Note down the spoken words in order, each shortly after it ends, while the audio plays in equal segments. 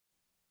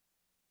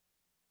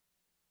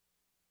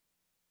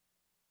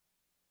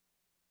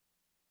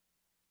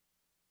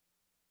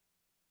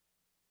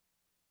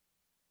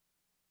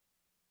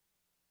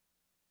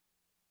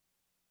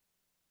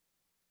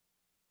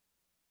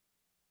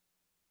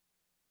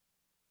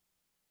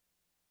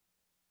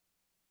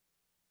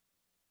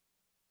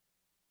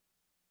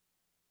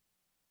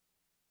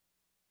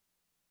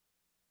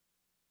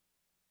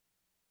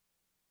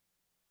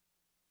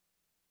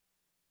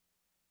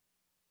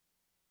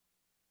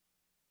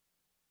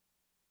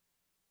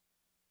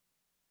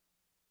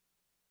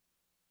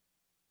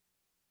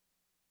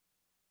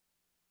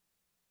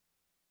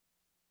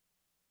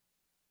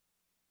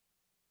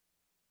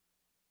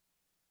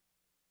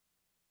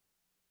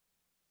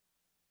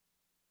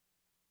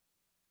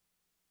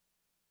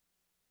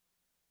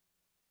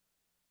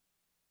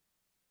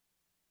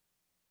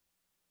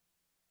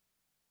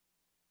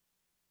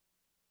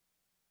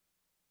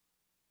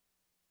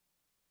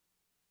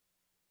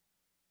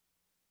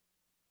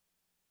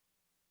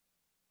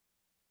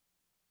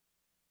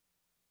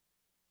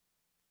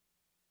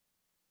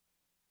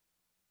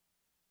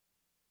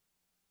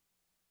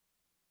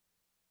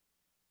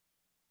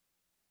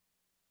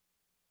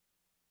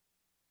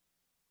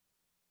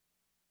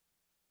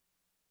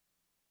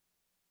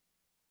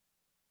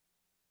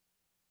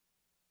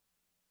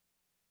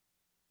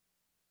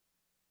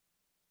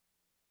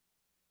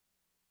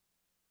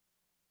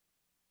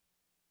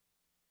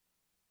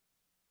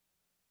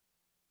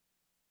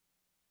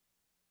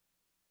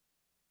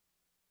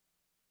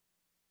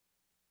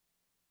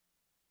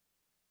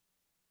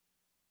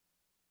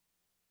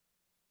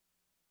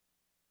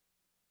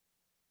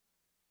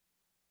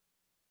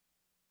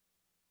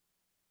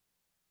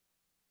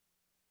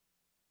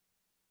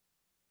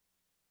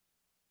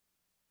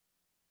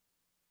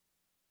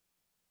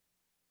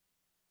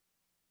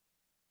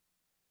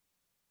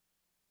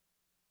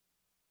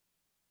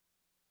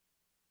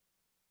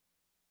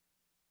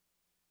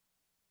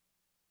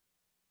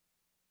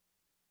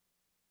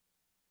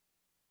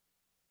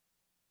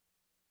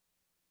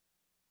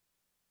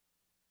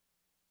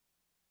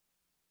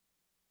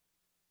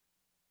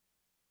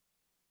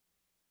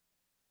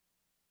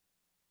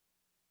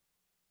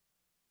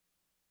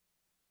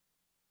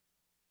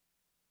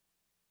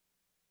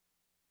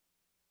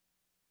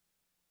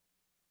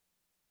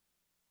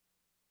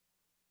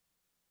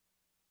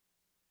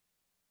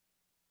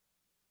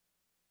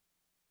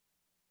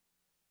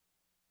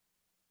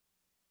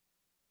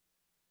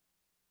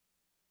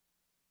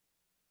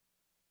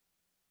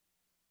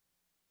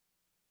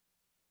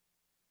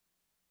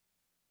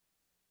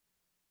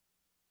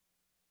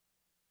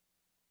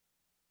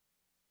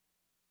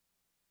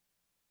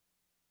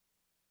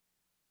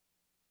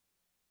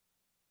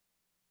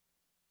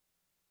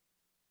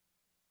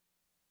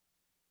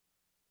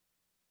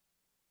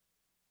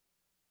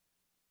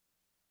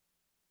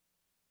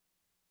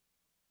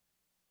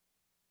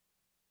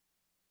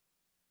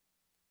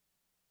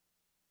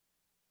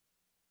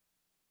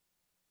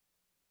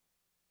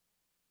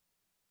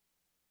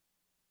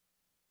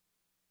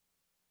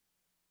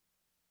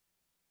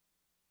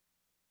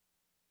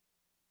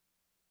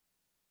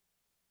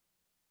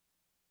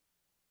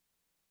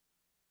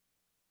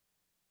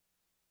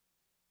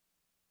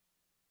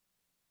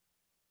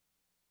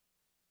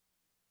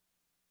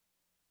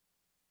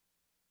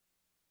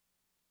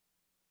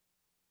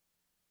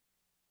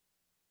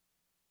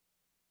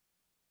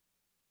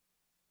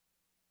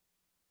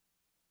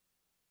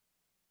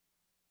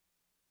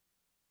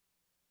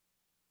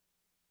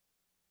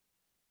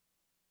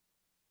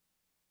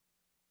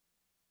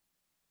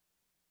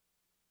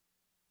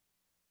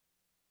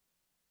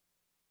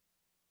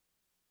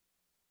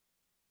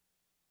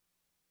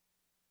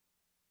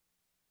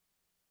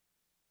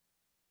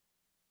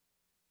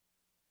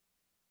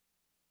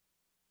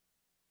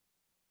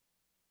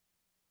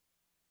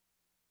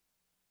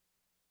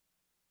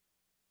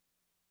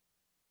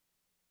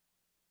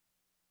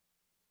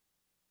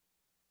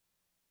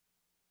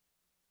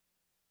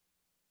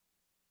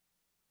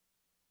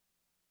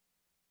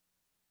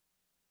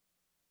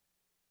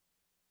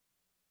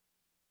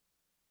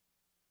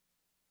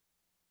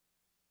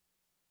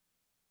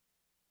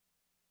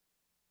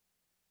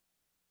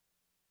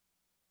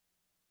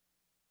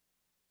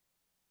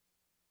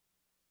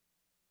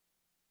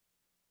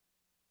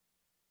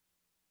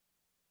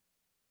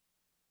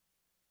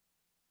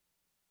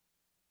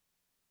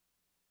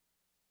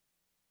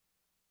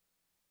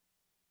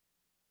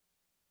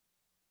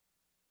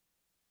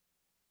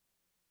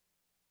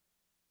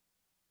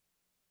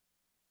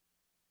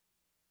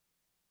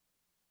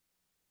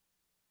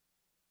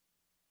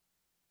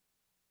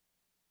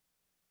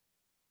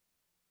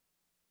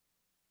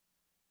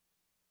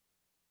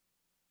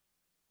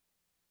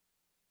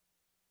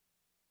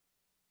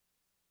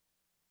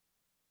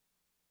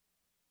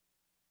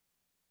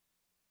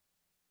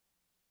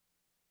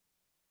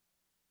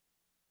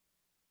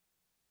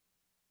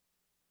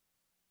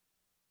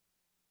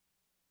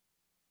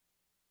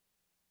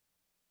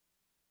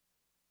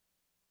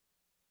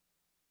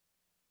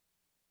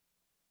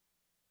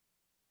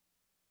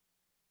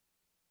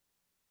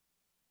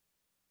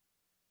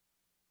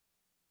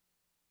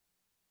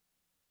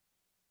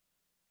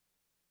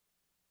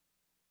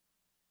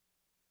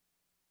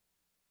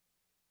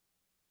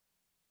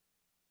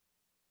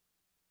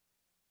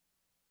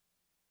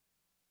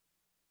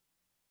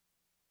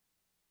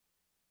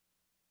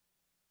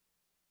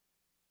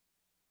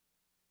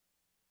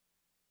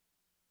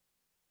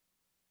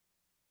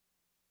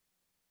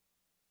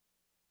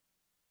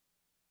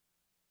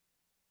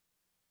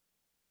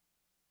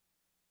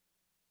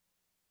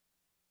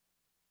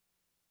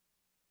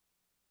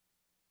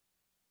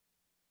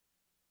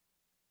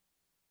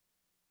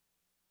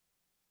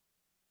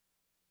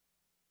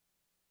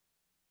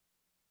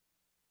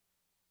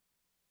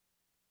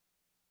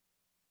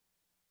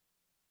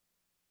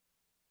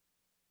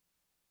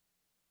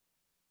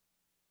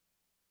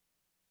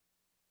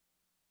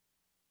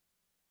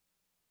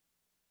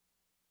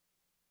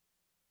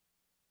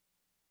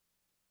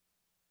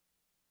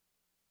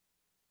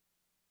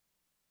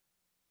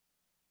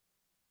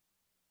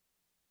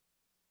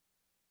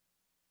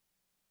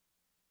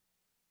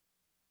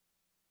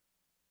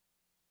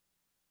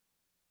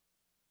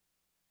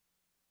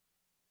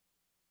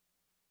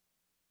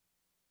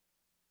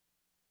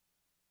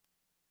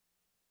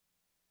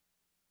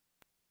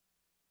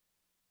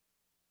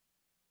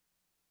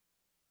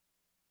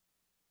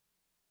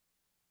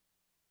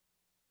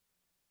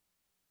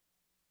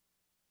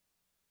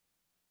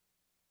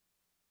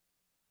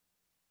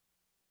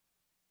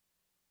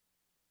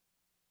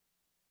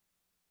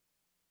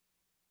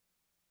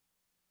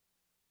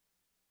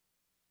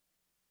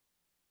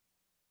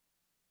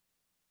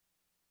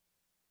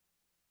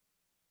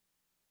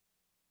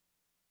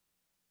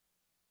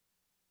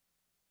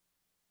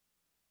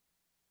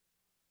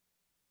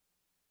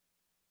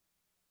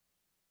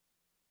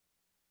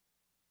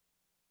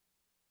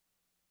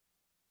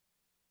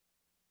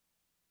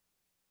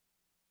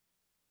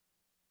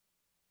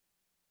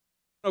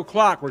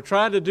o'clock. We're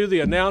trying to do the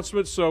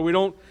announcements so we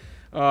don't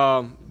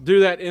do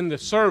that in the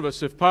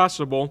service if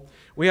possible.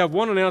 We have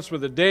one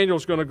announcement that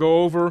Daniel's going to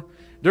go over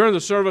during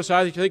the service.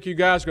 I think you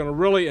guys are going to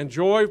really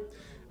enjoy.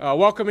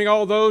 Welcoming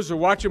all those who are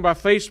watching by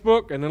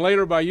Facebook and then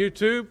later by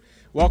YouTube.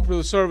 Welcome to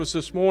the service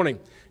this morning.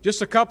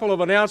 Just a couple of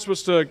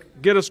announcements to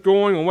get us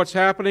going on what's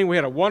happening. We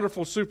had a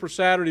wonderful Super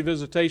Saturday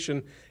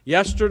visitation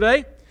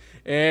yesterday.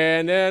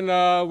 And then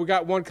we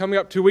got one coming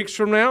up 2 weeks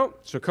from now.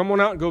 So come on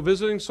out and go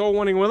visiting, soul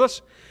winning with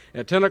us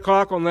at 10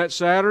 o'clock on that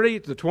Saturday,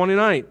 the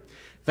 29th.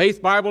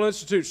 Faith Bible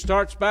Institute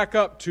starts back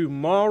up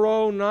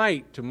tomorrow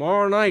night.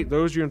 Tomorrow night,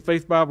 those of you in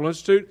Faith Bible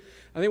Institute.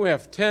 I think we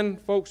have 10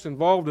 folks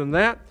involved in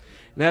that.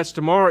 And that's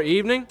tomorrow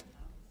evening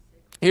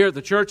here at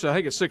the church. I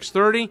think it's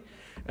 6:30.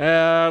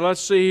 Let's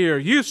see here.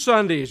 Youth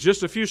Sundays,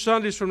 just a few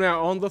Sundays from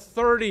now on the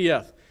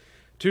 30th.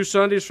 2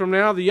 Sundays from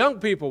now, the young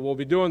people will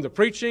be doing the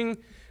preaching.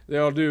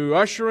 They'll do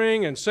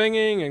ushering and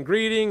singing and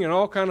greeting and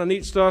all kind of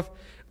neat stuff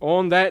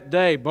on that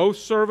day. Both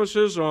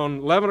services on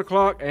 11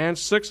 o'clock and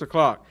 6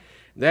 o'clock.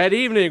 That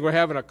evening, we're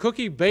having a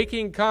cookie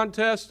baking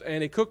contest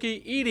and a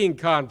cookie eating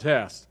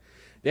contest.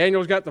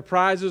 Daniel's got the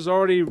prizes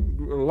already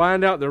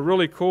lined out. They're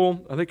really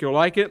cool. I think you'll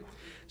like it.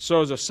 So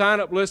there's a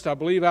sign-up list, I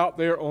believe, out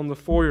there on the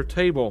foyer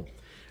table.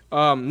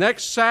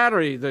 Next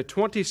Saturday, the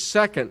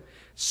 22nd,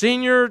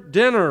 senior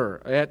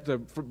dinner at the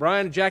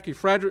Brian and Jackie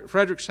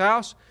Frederick's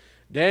house.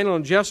 Daniel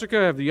and Jessica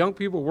have the young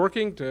people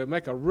working to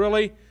make a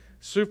really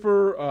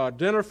super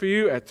dinner for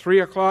you at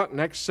 3 o'clock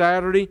next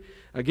Saturday,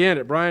 again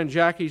at Brian and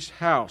Jackie's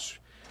house.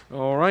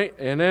 All right,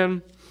 and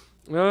then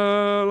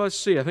let's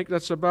see, I think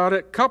that's about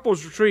it.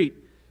 Couples retreat.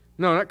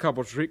 No, not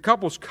couples retreat.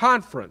 Couples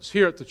conference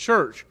here at the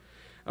church.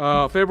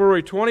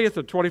 February 20th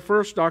and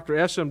 21st, Dr.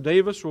 S.M.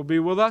 Davis will be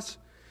with us,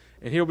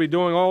 and he'll be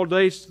doing all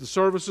day the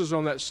services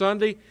on that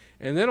Sunday.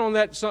 And then on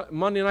that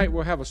Monday night,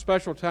 we'll have a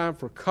special time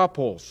for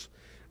couples.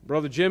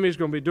 Brother Jimmy's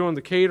going to be doing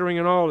the catering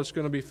and all. It's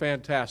going to be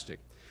fantastic.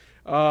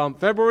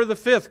 February the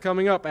 5th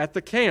coming up at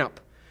the camp.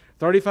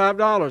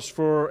 $35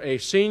 for a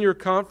senior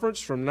conference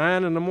from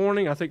 9 in the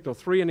morning, I think, till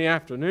 3 in the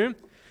afternoon.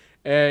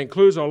 It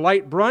includes a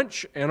light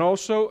brunch and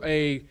also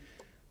I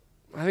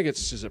think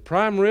is it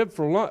prime rib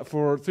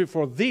for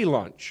the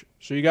lunch.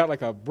 So you got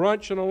like a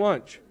brunch and a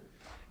lunch.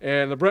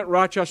 And the Brent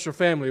Rochester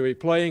family will be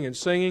playing and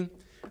singing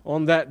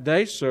on that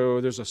day. So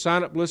there's a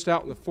sign-up list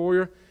out in the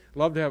foyer.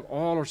 Love to have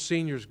all our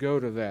seniors go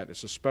to that.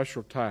 It's a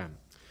special time.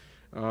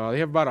 They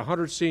have about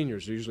 100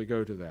 seniors who usually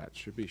go to that.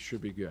 Should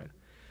be good.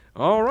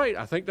 All right,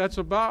 I think that's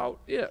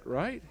about it,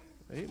 right?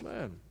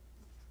 Amen.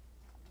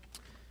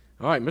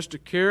 All right,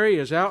 Mr. Carey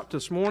is out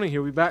this morning.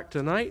 He'll be back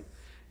tonight.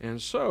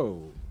 And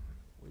so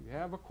we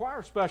have a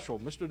choir special.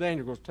 Mr.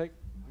 Daniel goes take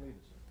lead us.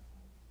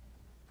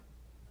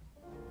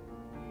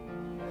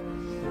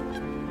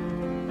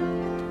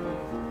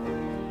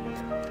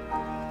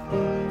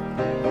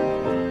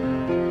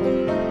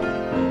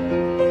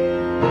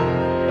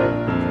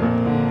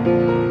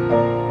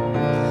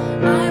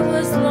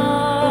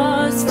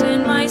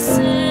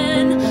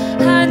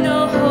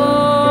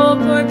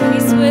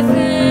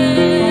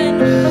 Within,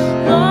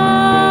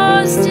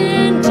 lost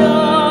in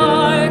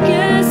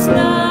darkest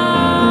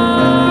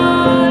night,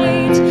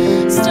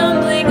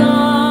 stumbling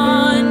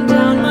on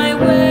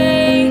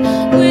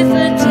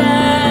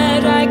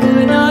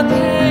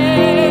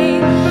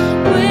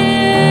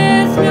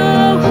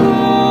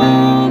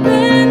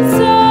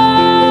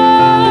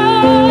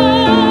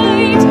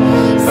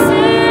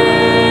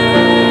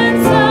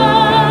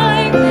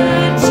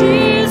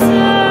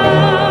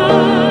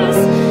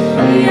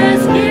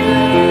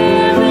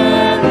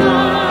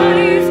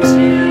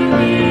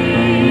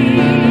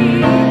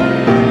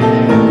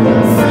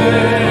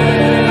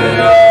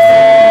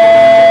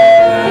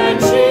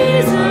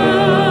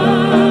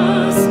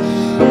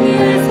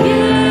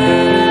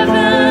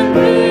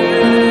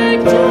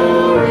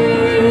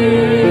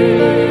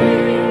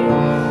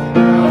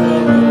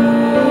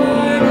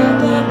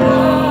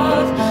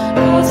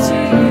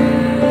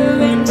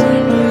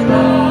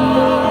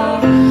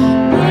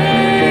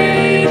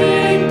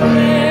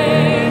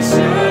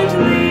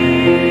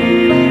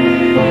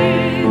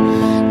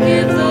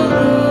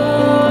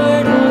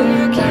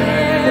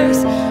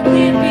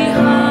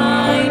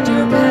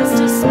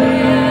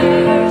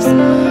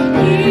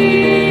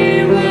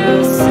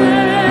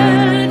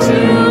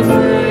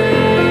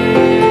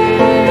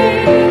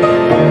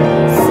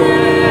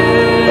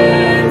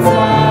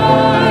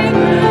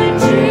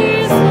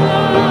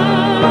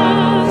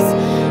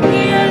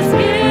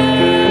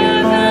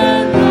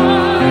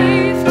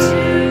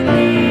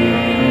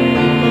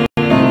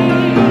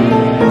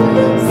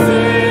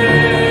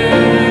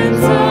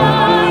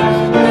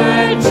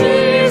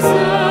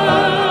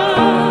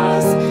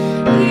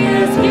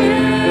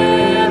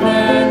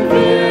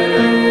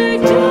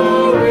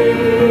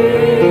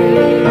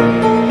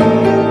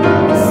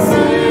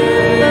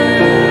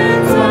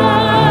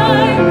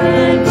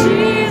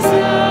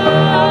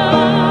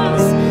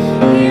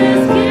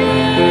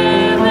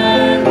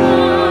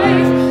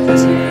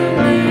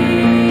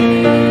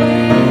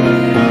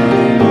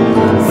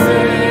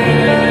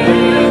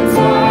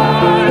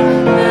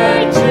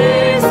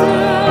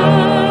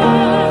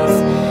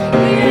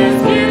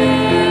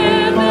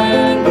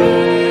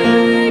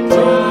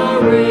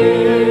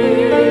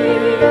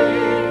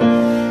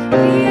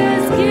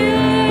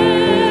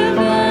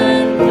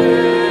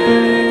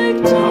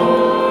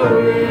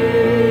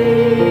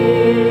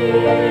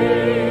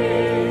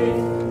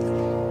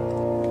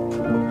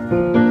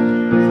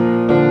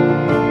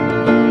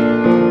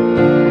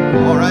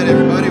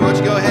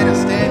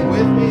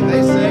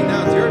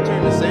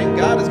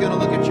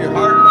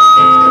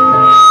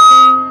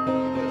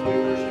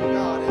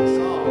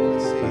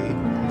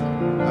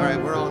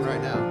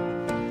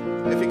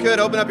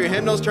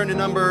hymnals, turn to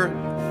number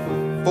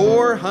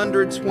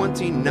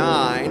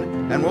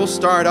 429, and we'll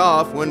start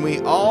off when we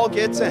all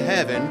get to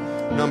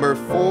heaven, number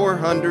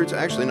 400.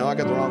 Actually, no, I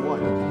got the wrong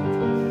one.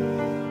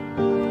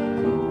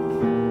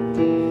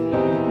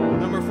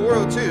 Number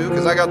 402,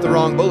 because I got the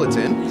wrong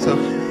bulletin. So,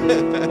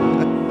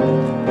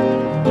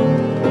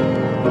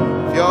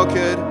 if y'all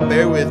could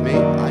bear with me,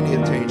 I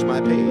need to change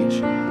my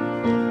page.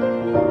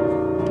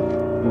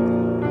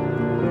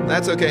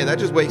 That's okay, that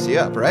just wakes you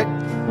up, right?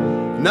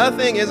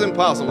 Nothing is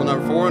impossible,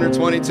 number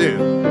 422.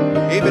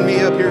 Even me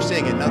up here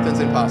singing, nothing's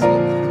impossible.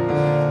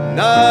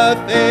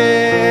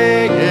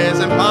 Nothing is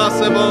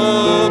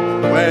impossible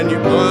when you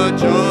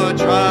put your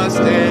trust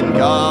in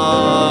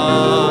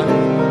God.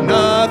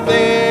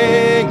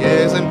 Nothing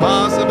is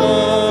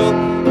impossible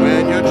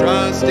when you're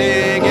trusting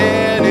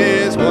in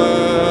His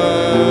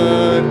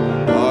Word.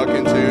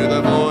 Hearken to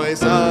the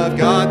voice of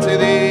God to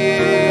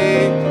thee.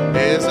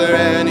 Is there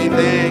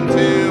anything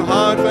too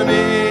hard for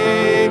me?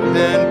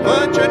 Then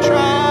put your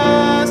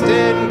trust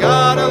in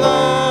God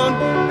alone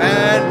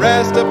and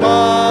rest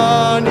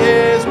upon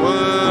His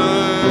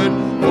Word.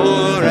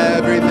 For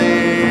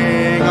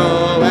everything,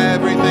 oh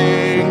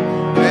everything,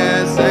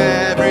 yes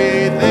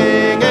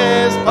everything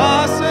is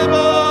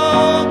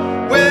possible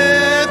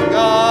with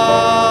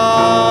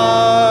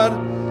God.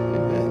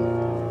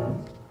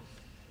 Amen.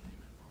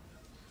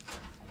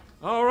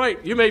 All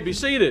right, you may be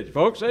seated,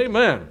 folks.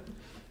 Amen.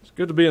 It's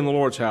good to be in the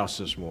Lord's house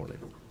this morning.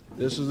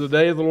 This is the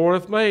day the Lord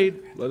hath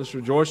made. Let us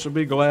rejoice and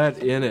be glad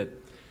in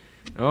it.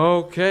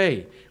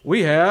 Okay,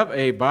 we have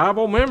a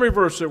Bible memory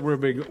verse that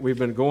we've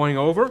been going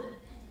over,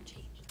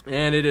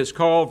 and it is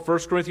called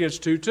 1 Corinthians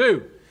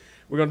 2:2.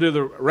 We're going to do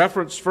the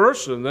reference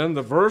first, and then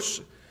the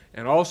verse,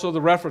 and also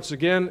the reference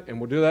again, and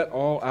we'll do that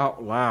all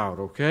out loud,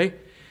 okay?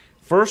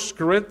 1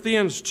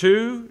 Corinthians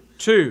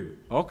 2:2.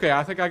 Okay,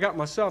 I think I got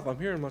myself. I'm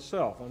hearing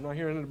myself. I'm not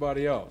hearing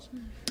anybody else.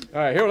 All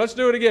right, here, let's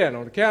do it again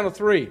on the count of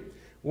 3.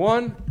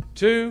 1,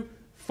 2,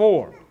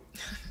 4.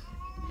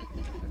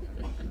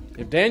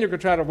 If Daniel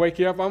could try to wake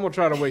you up, I'm going to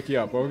try to wake you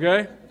up,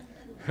 okay?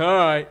 All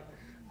right.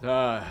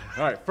 All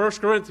right, 1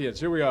 Corinthians,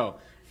 here we go.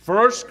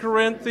 1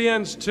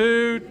 Corinthians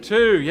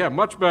 2:2. Yeah,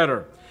 much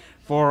better.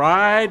 For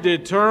I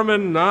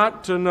determined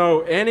not to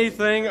know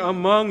anything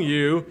among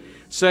you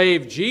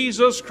save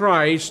Jesus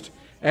Christ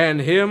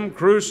and Him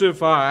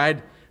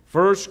crucified.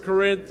 1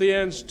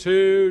 Corinthians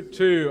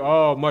 2:2.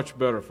 Oh, much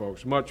better,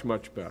 folks. Much,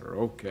 much better.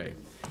 Okay.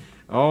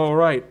 All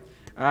right.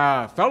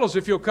 Fellows,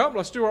 if you'll come,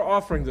 let's do our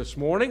offering this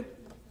morning.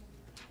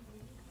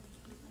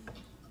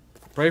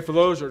 Pray for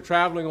those who are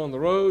traveling on the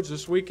roads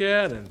this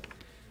weekend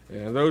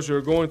and those who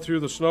are going through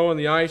the snow and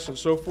the ice and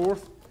so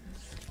forth.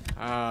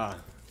 I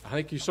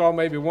think you saw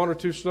maybe 1 or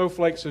 2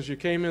 snowflakes as you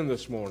came in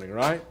this morning,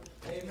 right?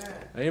 Amen.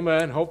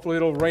 Amen. Hopefully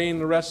it'll rain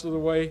the rest of the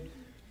way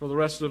for the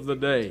rest of the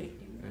day.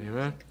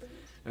 Amen.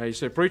 You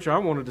say, preacher, I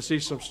wanted to see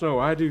some snow.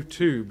 I do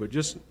too, but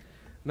just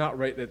not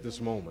right at this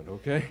moment,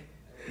 okay?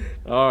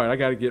 All right, I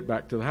got to get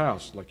back to the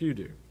house like you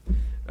do.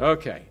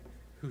 Okay.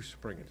 Who's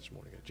bringing this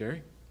morning?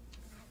 Jerry?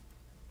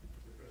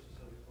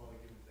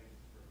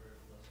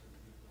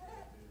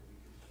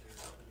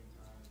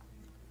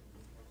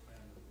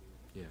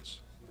 Yes.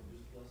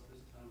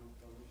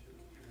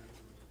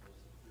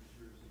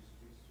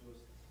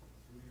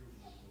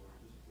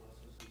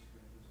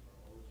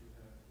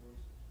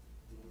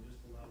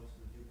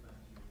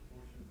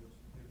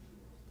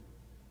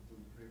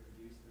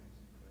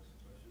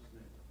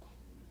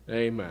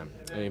 Amen.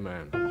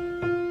 Amen.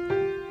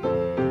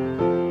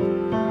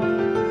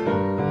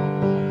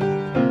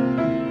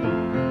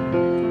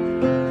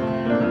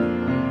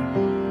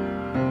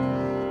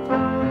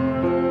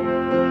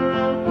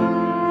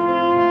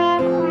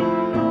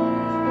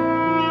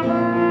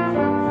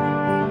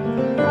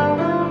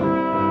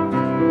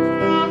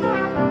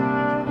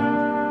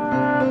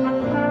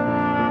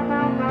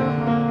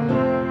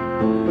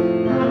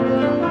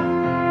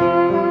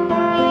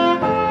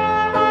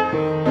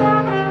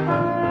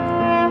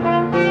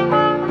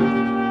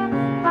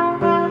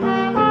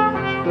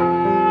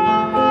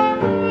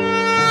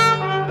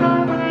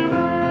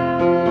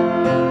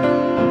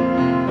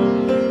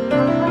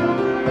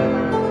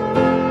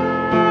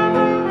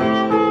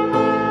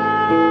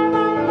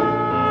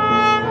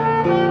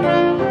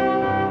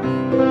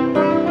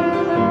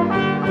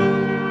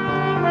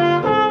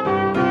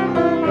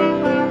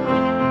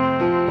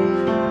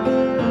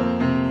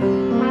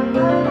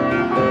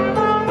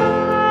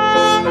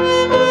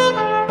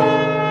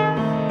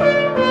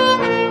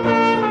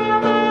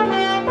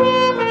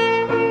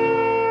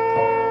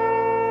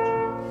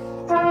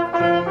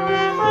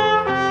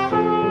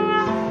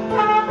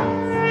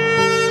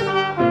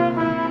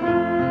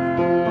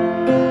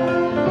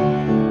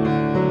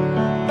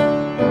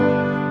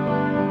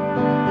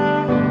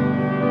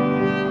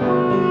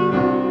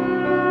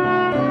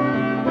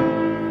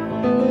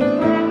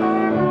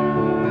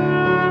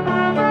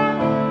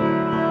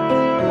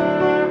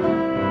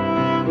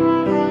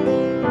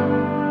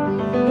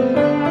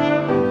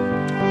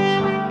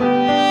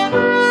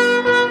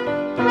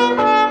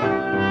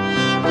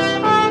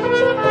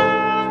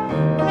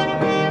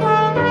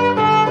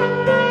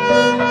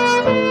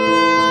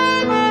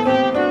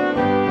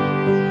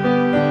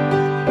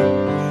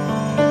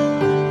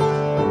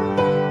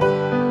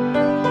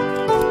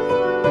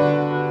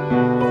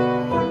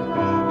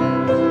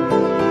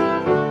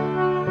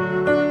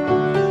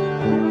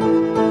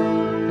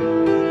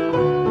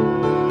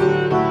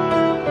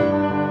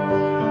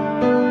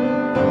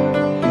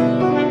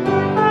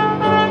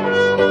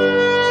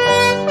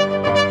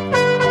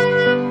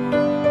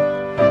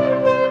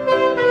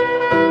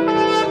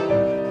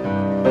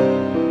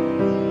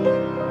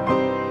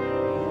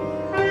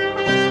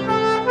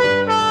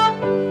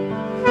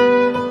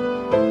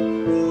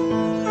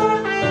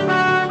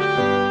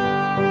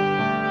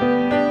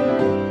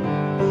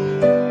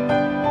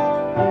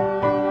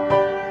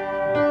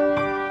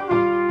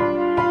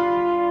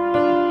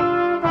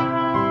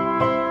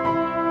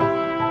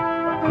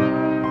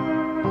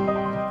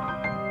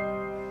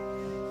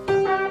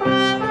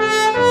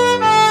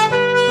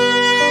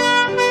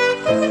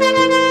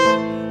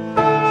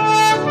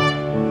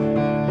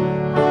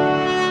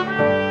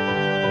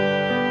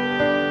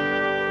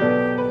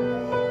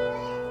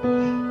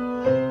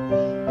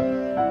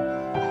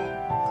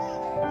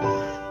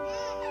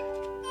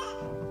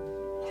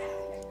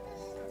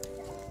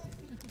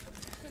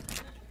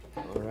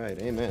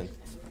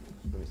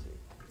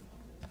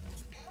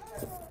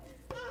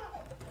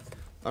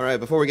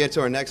 before we get to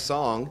our next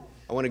song,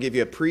 I want to give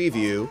you a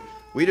preview.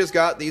 We just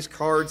got these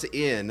cards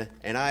in,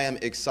 and I am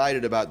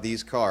excited about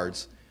these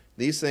cards.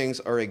 These things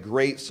are a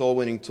great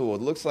soul-winning tool.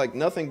 It looks like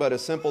nothing but a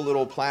simple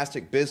little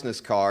plastic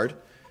business card,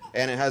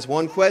 and it has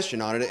one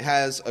question on it. It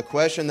has a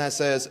question that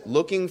says,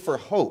 looking for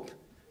hope.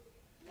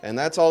 And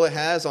that's all it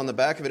has. On the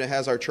back of it, it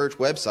has our church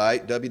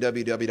website,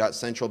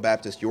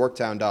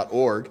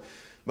 www.centralbaptistyorktown.org.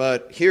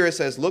 But here it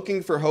says,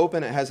 looking for hope,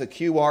 and it has a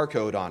QR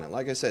code on it.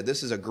 Like I said,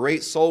 this is a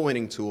great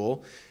soul-winning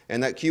tool,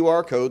 and that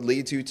QR code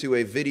leads you to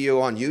a video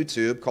on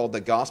YouTube called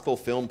the Gospel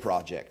Film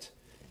Project.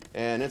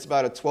 And it's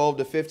about a 12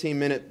 to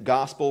 15-minute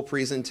gospel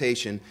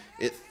presentation.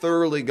 It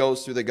thoroughly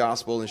goes through the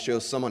gospel and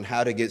shows someone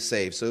how to get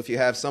saved. So if you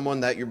have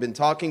someone that you've been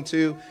talking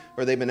to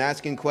or they've been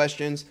asking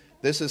questions,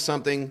 this is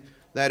something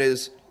that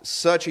is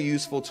such a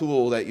useful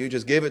tool that you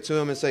just give it to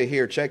them and say,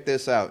 here, check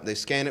this out. They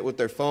scan it with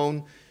their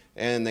phone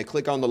and they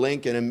click on the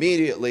link, and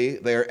immediately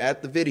they're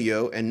at the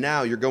video, and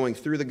now you're going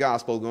through the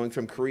gospel, going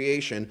from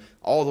creation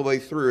all the way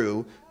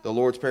through the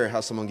Lord's Prayer, how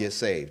someone gets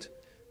saved.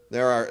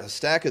 There are a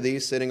stack of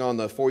these sitting on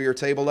the foyer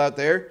table out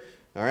there.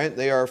 All right,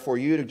 they are for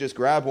you to just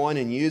grab one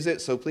and use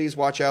it. So please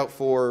watch out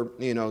for,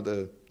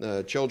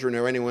 the children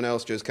or anyone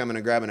else just coming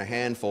and grabbing a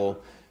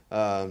handful.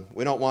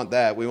 We don't want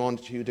that. We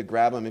want you to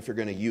grab them if you're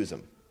going to use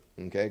them.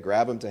 Okay,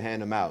 grab them to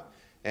hand them out.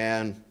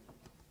 And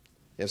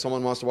if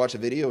someone wants to watch a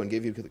video and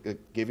give you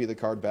the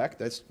card back,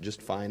 that's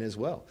just fine as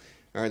well.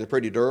 All right, they're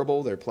pretty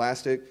durable. They're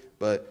plastic,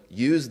 but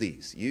use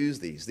these. Use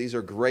these. These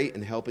are great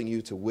in helping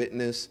you to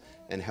witness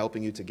and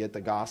helping you to get the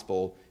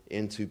gospel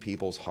into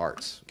people's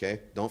hearts, okay?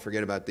 Don't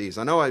forget about these.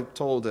 I know I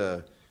told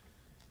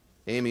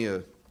Amy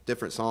a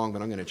different song,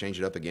 but I'm going to change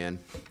it up again.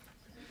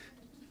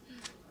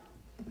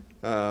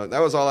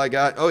 That was all I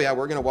got. Oh, yeah,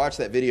 we're going to watch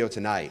that video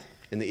tonight.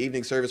 In the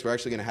evening service, we're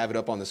actually going to have it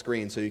up on the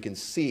screen so you can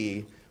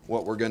see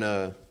what we're going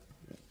to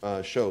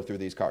show through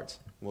these cards.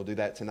 We'll do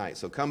that tonight.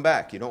 So come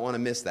back. You don't want to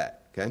miss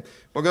that, okay?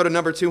 We'll go to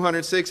number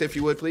 206, if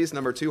you would, please.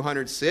 Number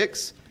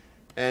 206.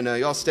 And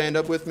y'all stand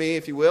up with me,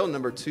 if you will.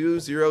 Number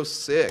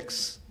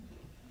 206.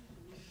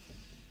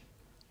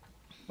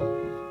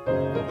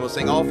 We'll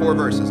sing all four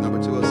verses,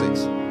 number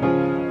 206.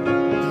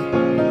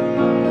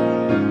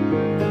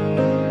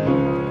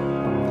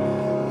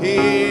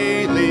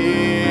 He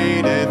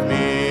leadeth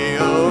me,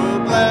 O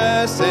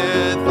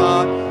blessed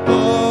thought,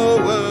 O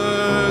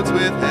words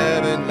with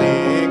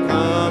heavenly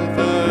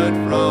comfort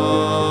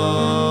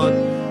fraught.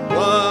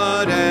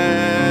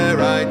 Whate'er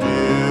I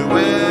do,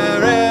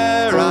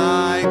 where'er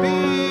I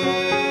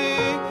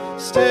be,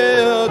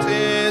 still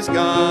 'tis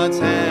God's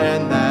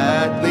hand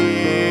that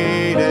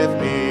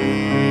leadeth me.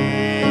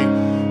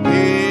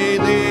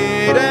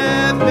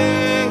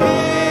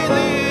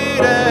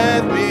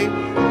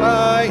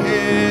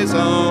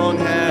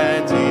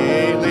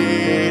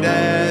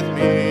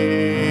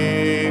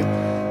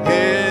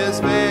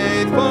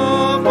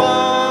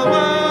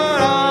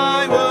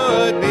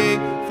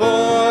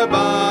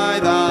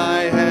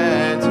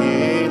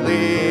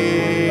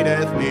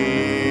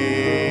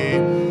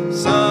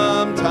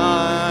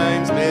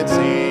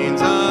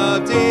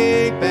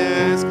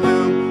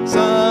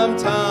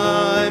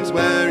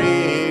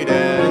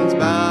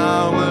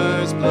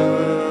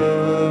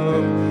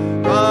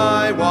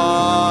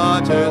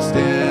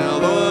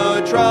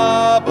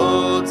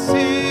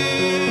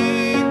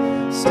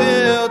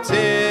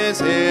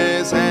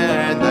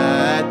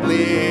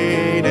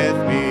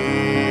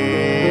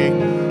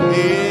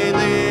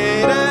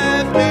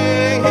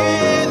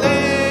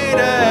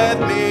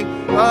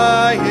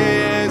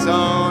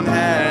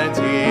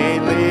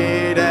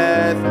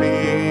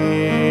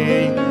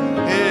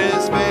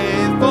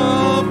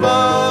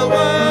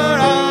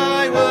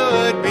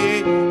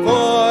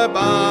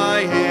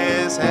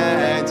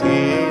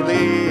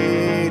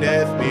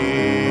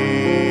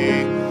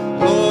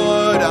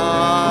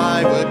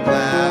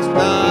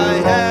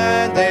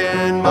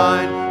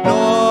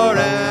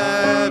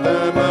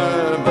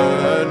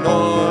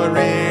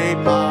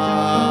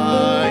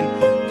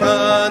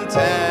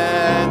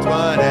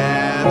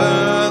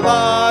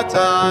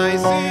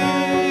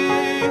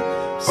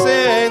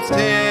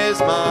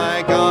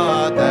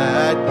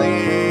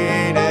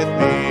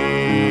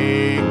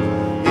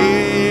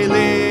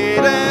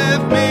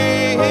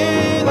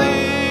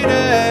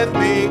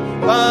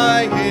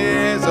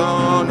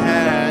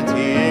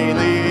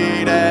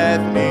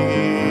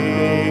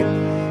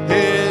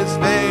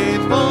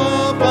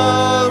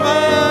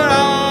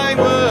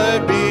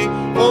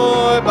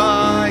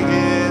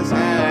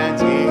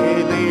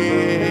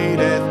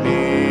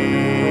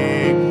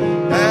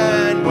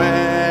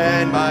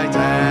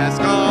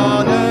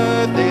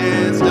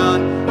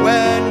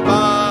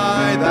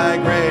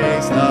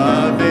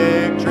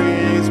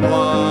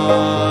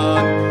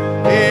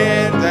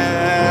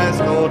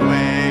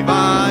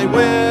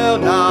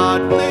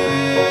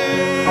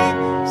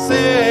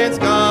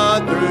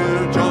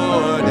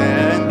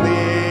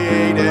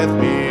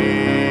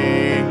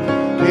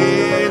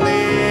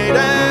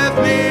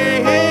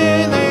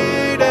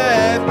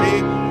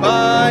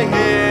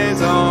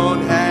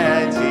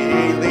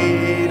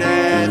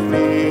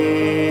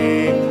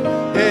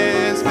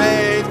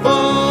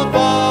 Faithful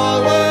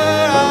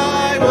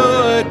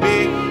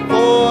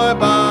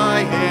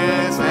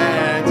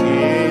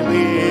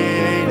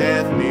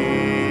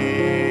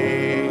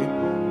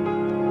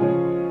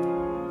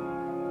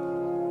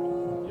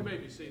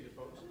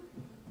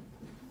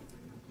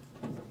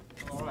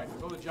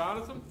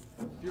Jonathan,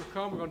 if you'll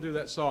come, we're going to do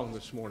that song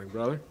this morning,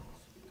 brother.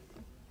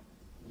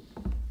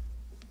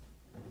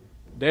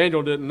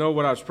 Daniel didn't know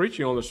what I was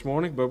preaching on this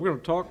morning, but we're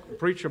going to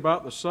preach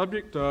about the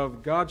subject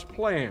of God's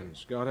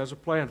plans. God has a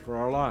plan for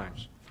our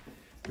lives.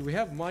 Do we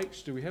have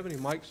mics? Do we have any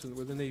mics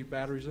with any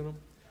batteries in them?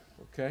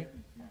 Okay.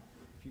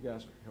 If you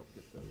guys help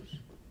get those.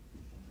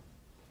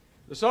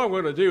 The song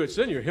we're going to do, it's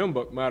in your hymn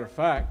book, matter of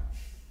fact,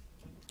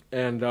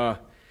 and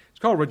it's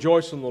called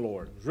Rejoice in the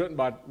Lord. It was written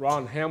by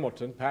Ron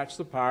Hamilton, Patch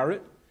the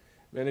Pirate.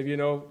 Many of you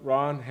know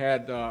Ron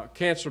had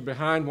cancer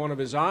behind one of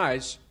his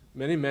eyes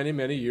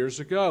many years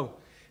ago.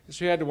 And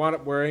so he had to wind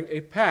up wearing a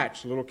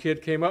patch. A little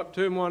kid came up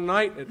to him one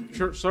night at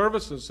church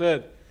service and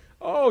said,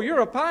 "Oh,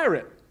 you're a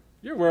pirate.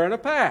 You're wearing a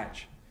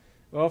patch."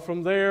 Well,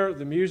 from there,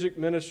 the music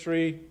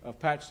ministry of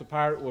Patch the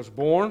Pirate was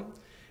born.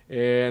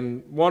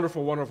 And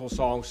wonderful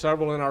songs,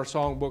 several in our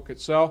songbook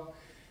itself.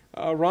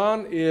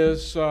 Ron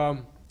is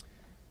in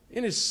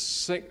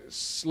his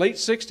late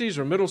 60s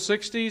or middle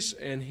 60s,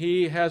 and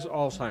he has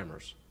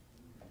Alzheimer's.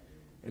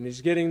 And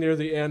he's getting near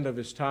the end of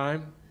his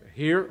time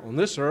here on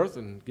this earth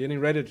and getting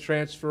ready to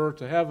transfer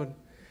to heaven.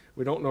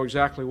 We don't know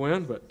exactly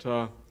when, but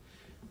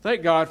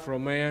thank God for a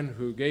man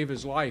who gave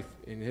his life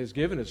and has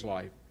given his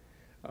life.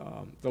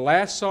 The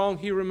last song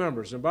he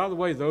remembers, and by the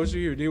way, those of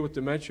you who deal with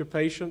dementia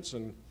patients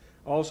and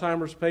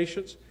Alzheimer's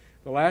patients,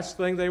 the last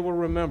thing they will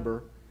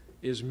remember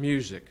is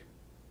music.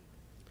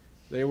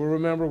 They will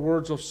remember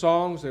words of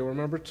songs, they will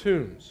remember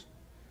tunes.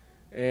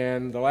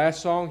 And the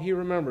last song he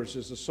remembers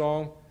is the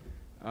song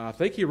I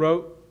think he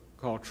wrote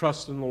called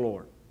Trust in the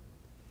Lord.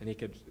 And he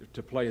could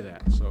to play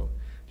that. So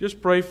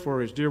just pray for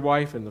his dear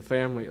wife and the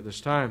family at this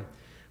time.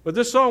 But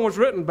this song was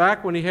written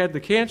back when he had the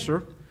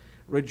cancer.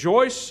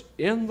 Rejoice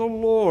in the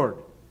Lord.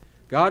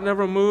 God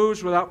never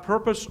moves without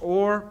purpose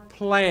or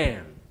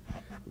plan.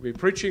 We'll be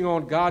preaching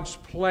on God's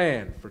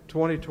plan for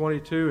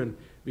 2022 and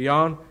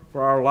beyond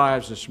for our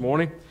lives this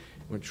morning.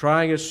 When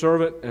trying His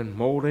servant and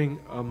molding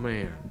a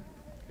man.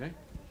 Okay?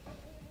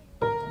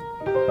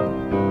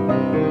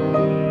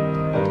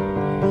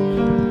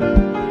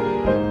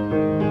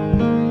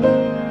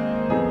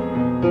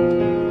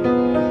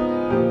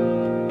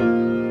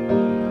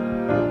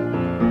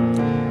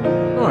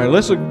 All right,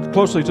 listen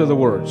closely to the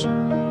words.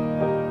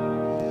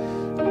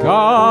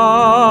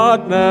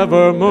 God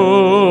never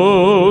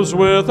moves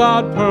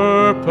without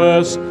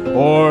purpose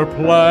or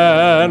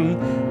plan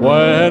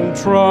when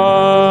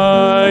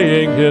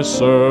trying His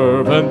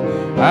servant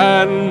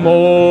and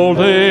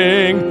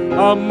molding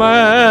a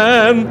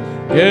man.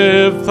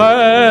 Give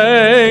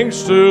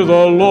thanks to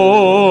the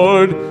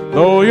Lord,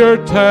 though your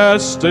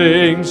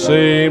testing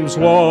seems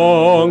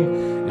long.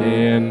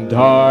 In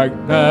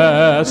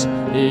darkness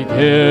He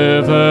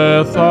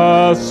giveth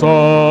a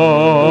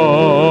song.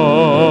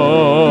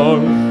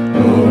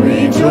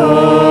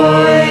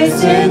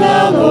 Rejoice in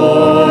the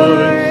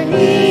Lord,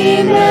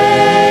 He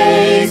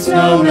makes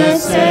no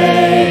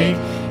mistake.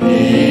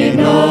 He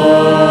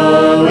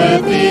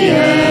knoweth the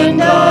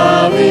end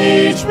of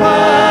each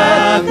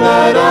path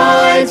that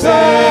I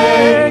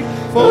take.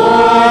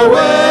 For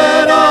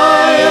when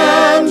I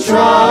am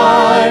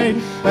tried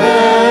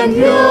and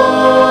purified,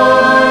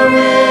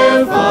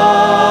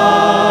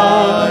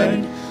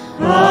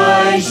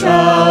 I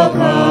shall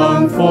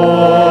come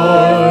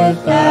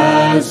forth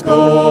as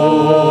gold.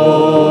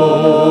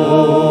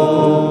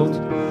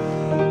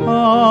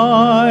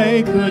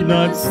 I could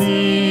not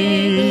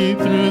see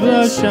through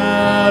the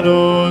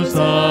shadows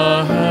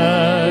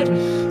ahead,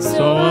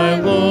 so I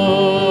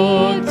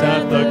looked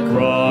at the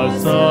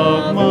cross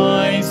of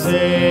my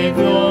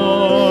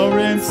Savior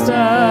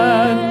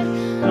instead.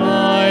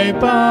 I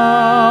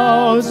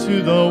bowed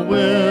to the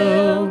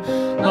will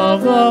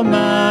of the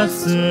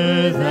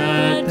Master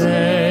that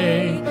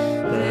day.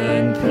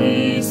 Then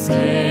peace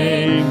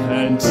came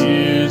and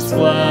tears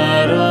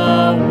fled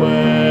away.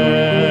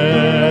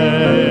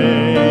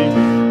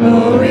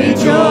 Oh,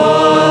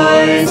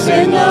 rejoice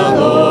in the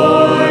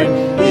Lord,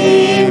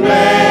 He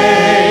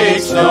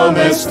makes no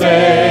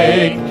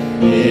mistake.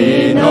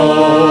 He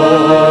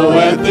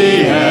knoweth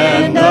the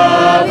end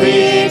of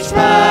each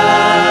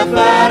path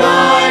that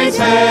I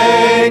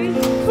take.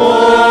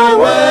 For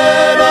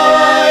when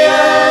I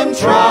am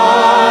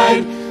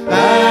tried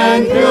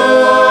and purified,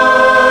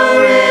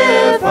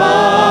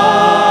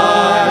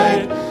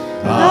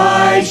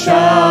 I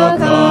shall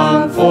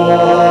come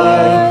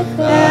forth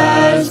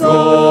as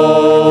gold.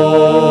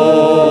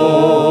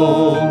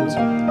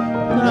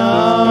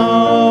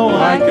 Now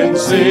I can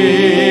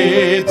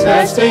see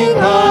testing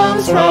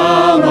comes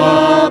from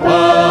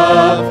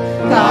above.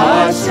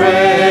 God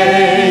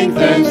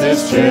strengthens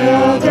His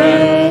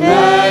children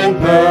and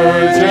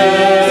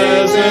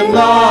purges in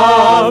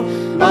love.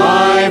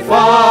 My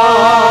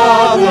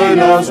Father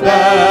knows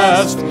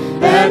best,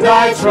 and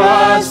I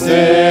trust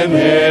in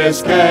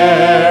His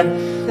care.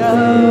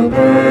 Through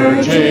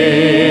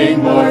purging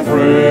more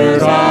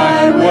fruit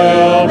I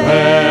will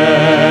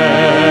bear.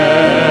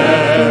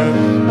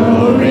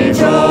 Oh,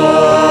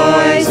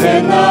 rejoice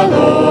in the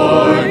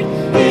Lord,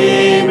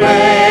 He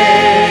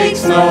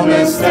makes no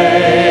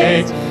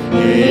mistake.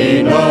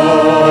 He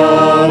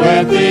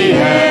knoweth the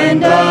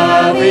end of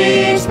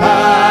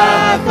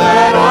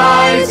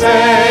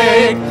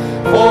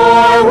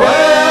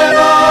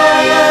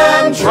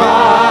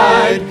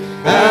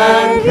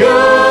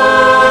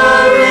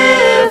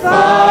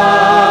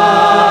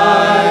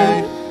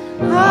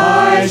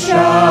I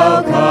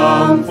shall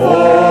come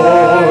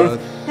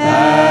forth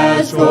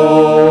as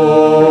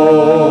gold.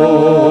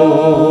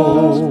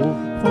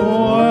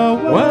 For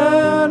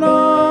when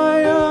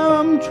I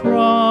am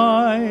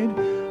tried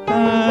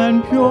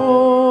and purified,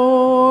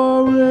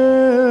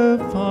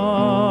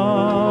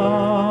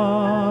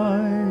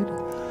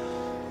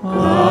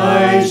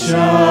 I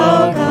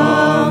shall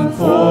come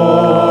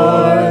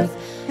forth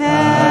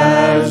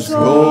as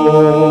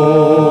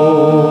gold.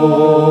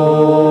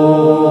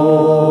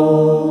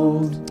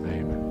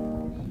 Amen.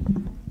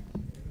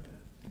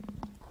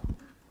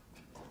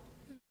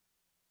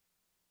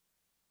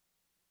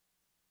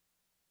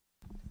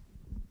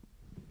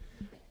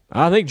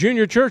 I think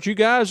junior church, you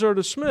guys are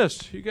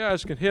dismissed. You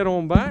guys can head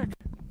on back.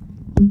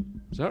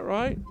 Is that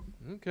right?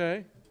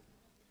 Okay.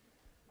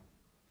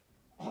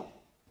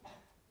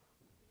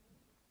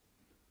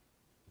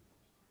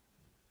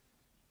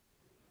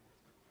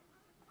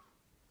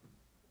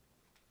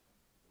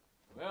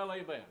 Well,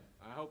 amen.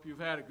 I hope you've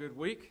had a good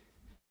week.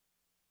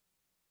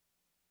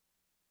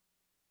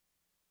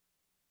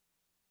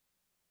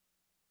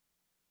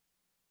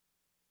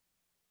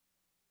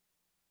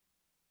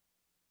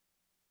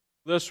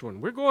 This one.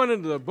 We're going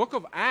into the book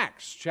of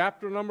Acts,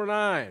 chapter number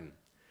 9.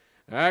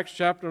 Acts,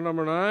 chapter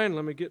number 9.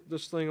 Let me get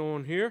this thing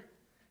on here.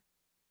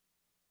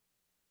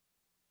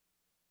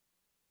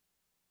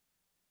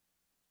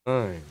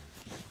 9.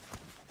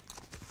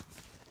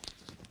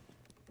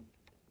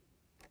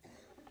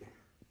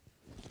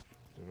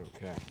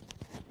 Okay.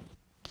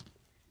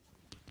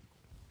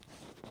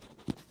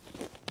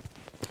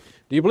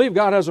 Do you believe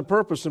God has a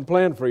purpose and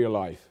plan for your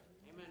life?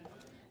 Amen.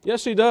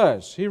 Yes, He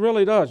does. He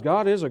really does.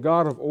 God is a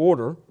God of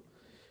order,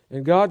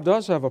 and God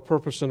does have a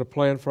purpose and a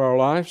plan for our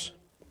lives.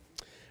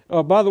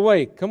 By the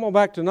way, come on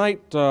back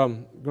tonight.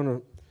 I'm going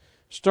to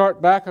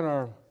start back on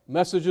our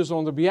messages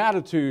on the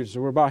Beatitudes.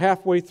 We're about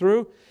halfway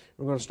through.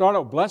 We're going to start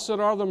out, Blessed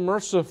are the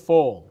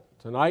merciful,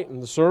 tonight in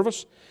the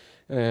service.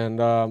 And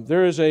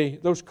there is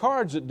those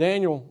cards that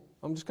Daniel,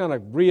 I'm just going to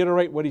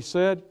reiterate what he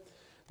said.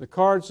 The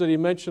cards that he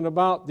mentioned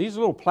about, these are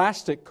little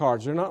plastic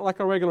cards. They're not like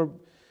a regular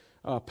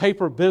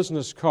paper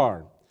business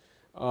card.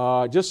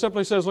 Just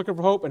simply says looking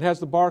for hope and has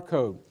the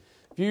barcode.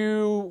 If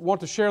you want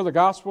to share the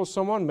gospel with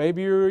someone,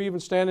 maybe you're even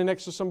standing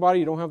next to somebody,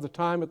 you don't have the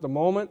time at the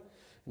moment,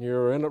 and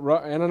you're in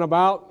and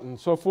about and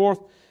so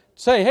forth,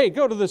 say, hey,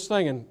 go to this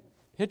thing and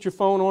hit your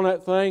phone on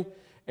that thing,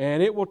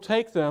 and it will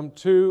take them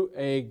to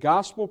a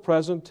gospel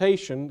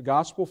presentation,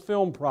 gospel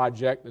film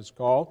project it's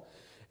called,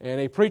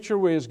 and a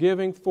preacher is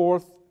giving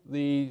forth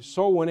the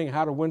soul winning,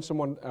 how to win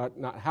someone,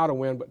 not how to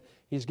win, but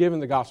he's giving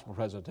the gospel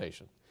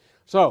presentation.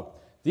 So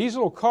these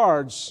little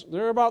cards,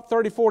 they're about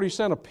 30-40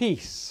 cents a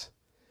piece.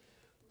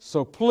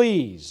 So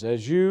please,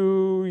 as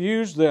you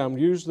use them,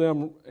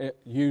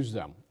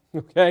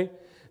 okay?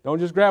 Don't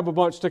just grab a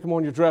bunch, stick them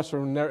on your dresser,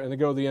 and they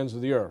go to the ends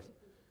of the earth,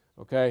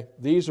 okay?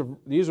 These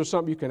are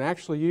something you can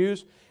actually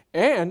use,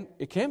 and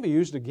it can be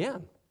used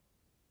again,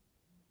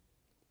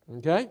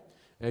 okay?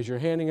 As you're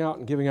handing out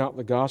and giving out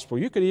the gospel.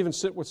 You could even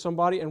sit with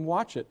somebody and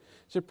watch it.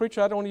 Say,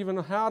 preacher, I don't even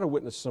know how to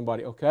witness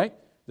somebody. Okay,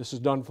 this is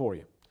done for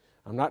you.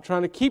 I'm not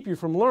trying to keep you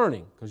from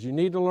learning, because you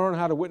need to learn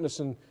how to witness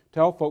and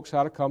tell folks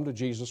how to come to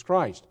Jesus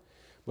Christ.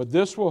 But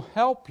this will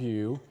help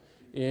you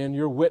in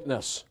your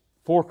witness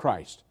for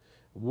Christ.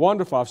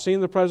 Wonderful. I've seen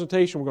the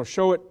presentation. We're going to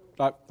show it,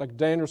 like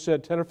Daniel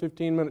said, 10 or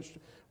 15 minutes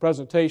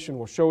presentation.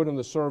 We'll show it in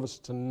the service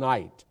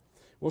tonight.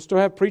 We'll still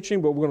have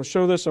preaching, but we're going to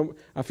show this.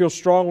 I feel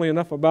strongly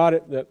enough about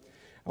it that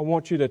I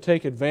want you to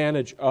take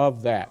advantage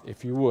of that,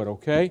 if you would,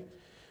 okay?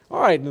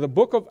 All right, in the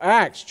book of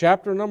Acts,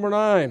 chapter number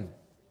 9.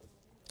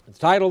 The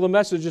title of the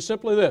message is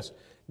simply this: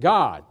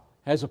 God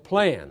has a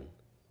plan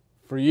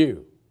for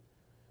you.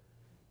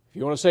 If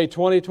you want to say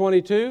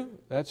 2022,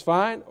 that's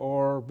fine,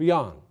 or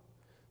beyond.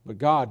 But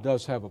God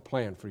does have a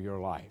plan for your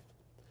life.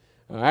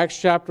 Acts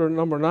chapter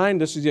number 9,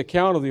 this is the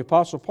account of the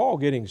Apostle Paul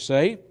getting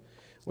saved,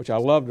 which I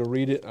love to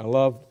read it.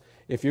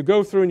 If you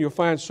go through and you'll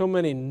find so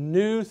many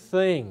new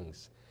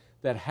things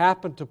that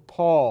happened to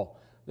Paul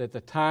at the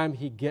time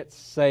he gets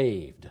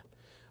saved.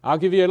 I'll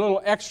give you a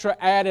little extra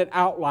added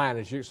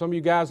outline. Some of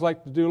you guys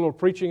like to do a little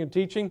preaching and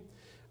teaching.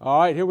 All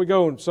right, here we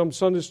go. Some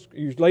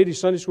ladies'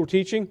 Sunday school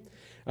teaching.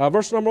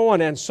 Verse number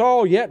 1, and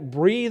Saul, yet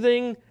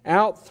breathing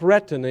out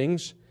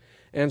threatenings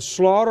and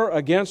slaughter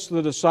against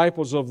the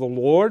disciples of the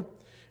Lord.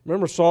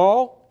 Remember,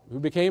 Saul, who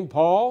became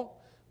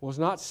Paul, was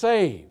not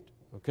saved.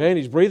 Okay, and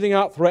he's breathing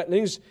out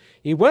threatenings.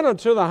 He went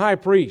unto the high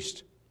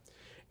priest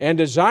and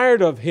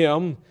desired of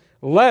him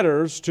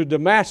letters to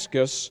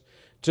Damascus,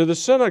 to the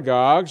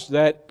synagogues,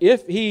 that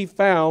if he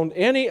found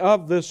any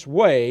of this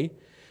way,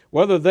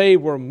 whether they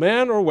were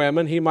men or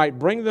women, he might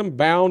bring them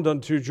bound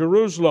unto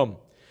Jerusalem.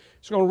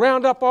 He's going to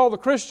round up all the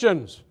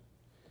Christians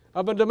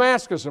up in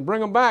Damascus and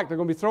bring them back. They're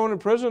going to be thrown in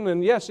prison,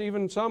 and yes,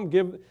 even some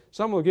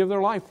will give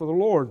their life for the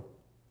Lord.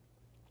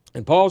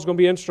 And Paul's going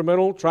to be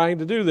instrumental trying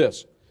to do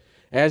this,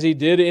 as he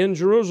did in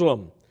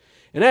Jerusalem.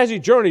 And as he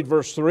journeyed,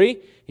 verse 3,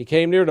 he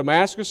came near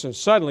Damascus, and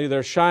suddenly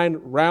there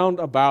shined round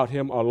about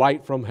him a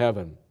light from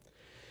heaven.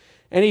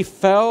 And he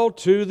fell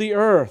to the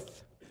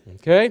earth.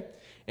 Okay?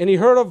 And he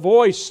heard a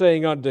voice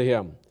saying unto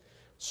him,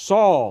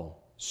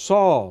 Saul,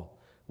 Saul,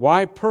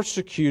 why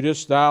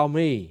persecutest thou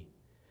me?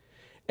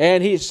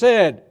 And he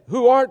said,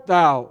 Who art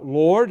thou,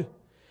 Lord?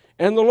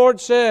 And the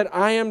Lord said,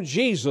 I am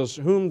Jesus,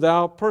 whom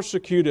thou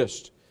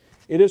persecutest.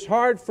 It is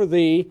hard for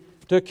thee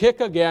to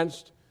kick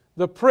against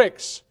the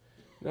pricks.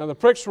 Now, the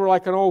pricks were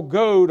like an old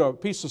goad, a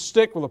piece of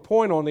stick with a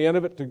point on the end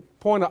of it to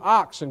point an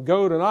ox and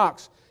goad an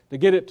ox to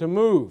get it to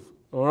move.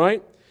 All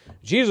right?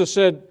 Jesus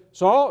said,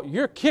 Saul,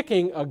 you're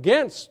kicking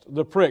against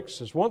the pricks.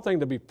 It's one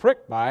thing to be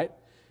pricked by it.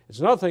 It's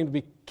another thing to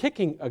be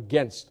kicking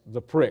against the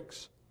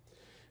pricks.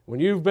 When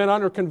you've been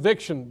under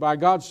conviction by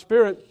God's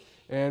Spirit,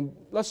 and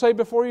let's say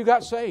before you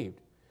got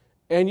saved,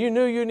 and you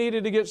knew you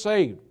needed to get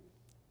saved,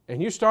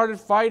 and you started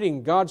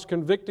fighting God's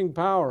convicting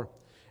power,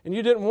 and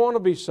you didn't want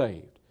to be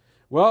saved,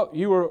 well,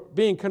 you were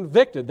being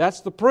convicted. That's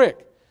the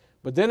prick.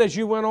 But then as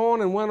you went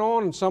on,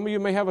 and some of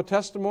you may have a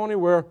testimony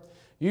where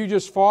you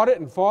just fought it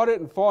and fought it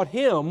and fought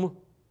Him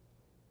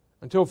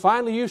until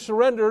finally you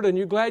surrendered, and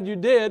you're glad you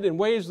did, in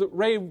ways that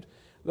waved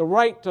the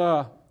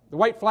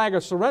white flag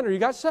of surrender, you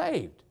got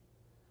saved.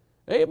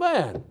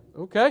 Amen.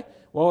 Okay?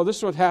 Well, this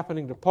is what's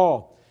happening to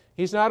Paul.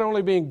 He's not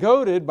only being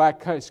goaded by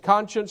his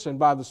conscience and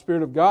by the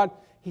Spirit of God,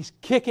 he's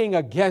kicking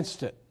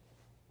against it.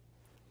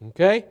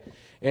 Okay?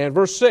 And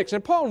verse 6,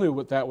 and Paul knew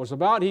what that was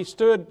about. He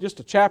stood, just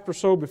a chapter or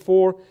so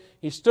before,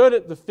 he stood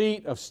at the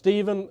feet of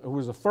Stephen, who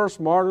was the first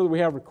martyr that we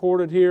have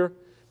recorded here.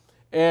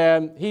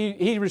 And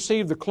he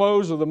received the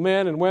clothes of the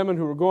men and women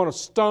who were going to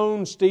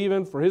stone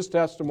Stephen for his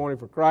testimony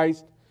for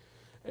Christ.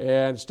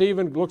 And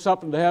Stephen looks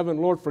up into heaven,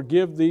 Lord,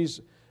 forgive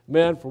these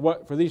men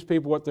for these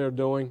people what they're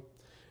doing.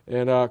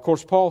 And of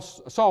course,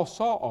 Saul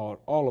saw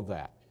all of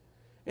that.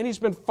 And he's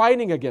been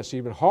fighting against it.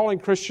 He's been hauling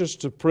Christians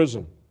to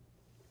prison.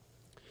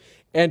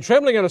 And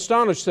trembling and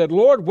astonished said,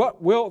 Lord,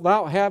 what wilt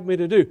thou have me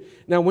to do?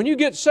 Now, when you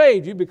get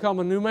saved, you become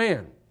a new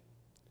man.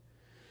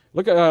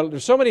 Look,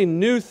 there's so many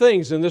new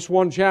things in this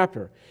one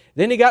chapter.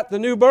 Then he got the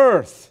new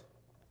birth.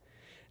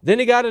 Then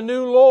he got a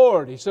new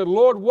Lord. He said,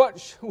 Lord,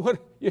 what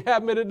you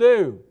have me to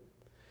do?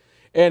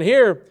 And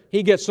here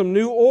he gets some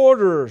new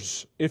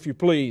orders, if you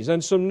please,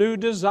 and some new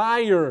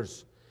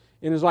desires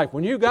in his life.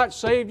 When you got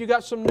saved, you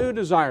got some new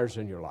desires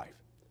in your life.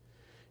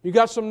 You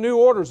got some new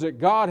orders that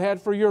God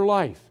had for your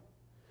life.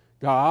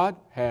 God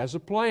has a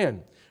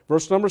plan.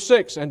 Verse number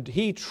 6, and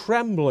he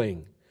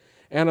trembling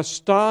and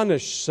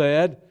astonished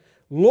said,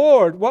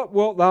 Lord, what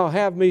wilt thou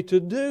have me to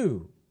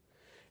do?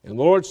 And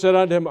the Lord said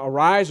unto him,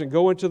 Arise and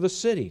go into the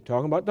city,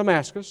 talking about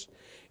Damascus,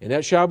 and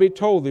that shall be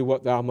told thee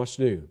what thou must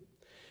do.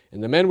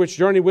 And the men which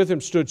journeyed with him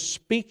stood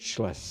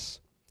speechless.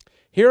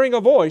 Hearing a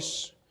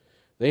voice,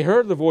 they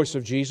heard the voice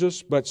of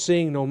Jesus, but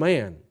seeing no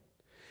man.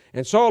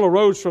 And Saul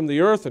arose from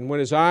the earth, and when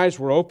his eyes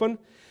were open,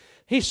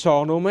 he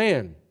saw no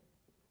man.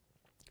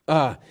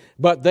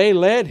 But they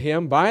led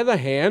him by the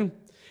hand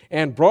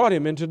and brought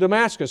him into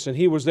Damascus. And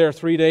he was there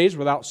 3 days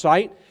without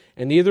sight,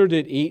 and neither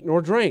did eat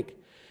nor drink.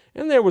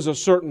 And there was a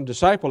certain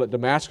disciple at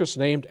Damascus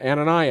named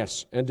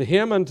Ananias. And to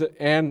him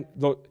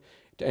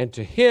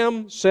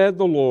said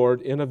the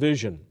Lord in a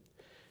vision,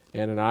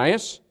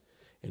 Ananias.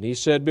 And he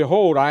said,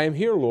 Behold, I am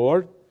here,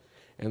 Lord.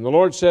 And the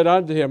Lord said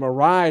unto him,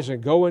 Arise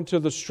and go into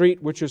the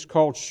street which is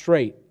called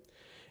Straight,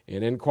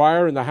 and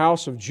inquire in the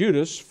house of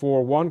Judas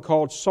for one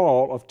called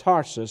Saul of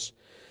Tarsus.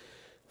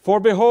 For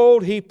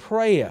behold, he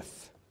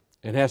prayeth,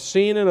 and hath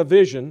seen in a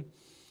vision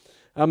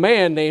a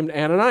man named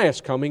Ananias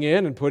coming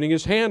in and putting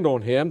his hand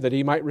on him that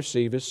he might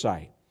receive his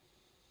sight.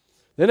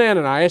 Then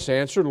Ananias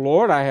answered,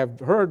 Lord, I have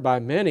heard by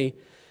many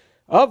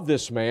of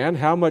this man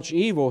how much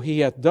evil he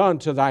hath done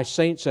to thy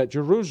saints at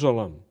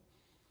Jerusalem.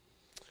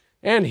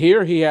 And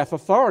here he hath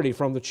authority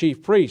from the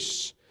chief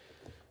priests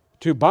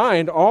to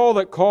bind all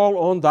that call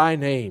on thy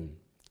name.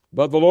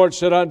 But the Lord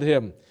said unto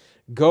him,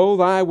 Go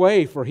thy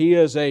way, for he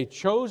is a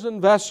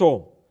chosen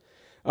vessel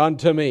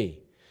unto me.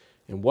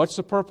 And what's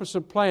the purpose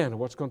and plan of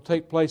what's going to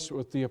take place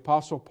with the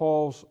Apostle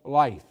Paul's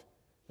life?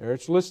 There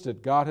it's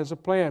listed. God has a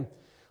plan.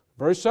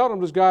 Very seldom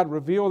does God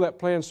reveal that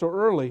plan so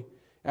early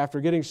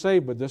after getting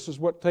saved, but this is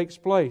what takes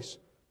place.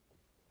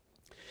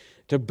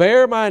 To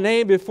bear my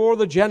name before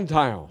the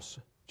Gentiles,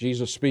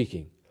 Jesus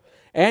speaking,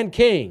 and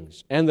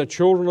kings, and the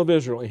children of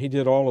Israel. And he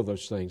did all of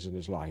those things in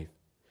his life.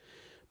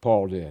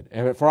 Paul did.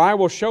 And for I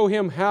will show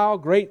him how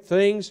great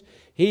things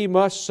he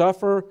must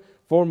suffer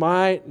for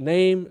my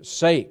name's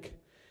sake.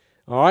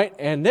 All right?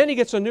 And then he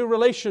gets a new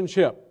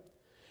relationship.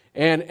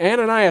 And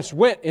Ananias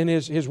went in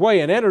his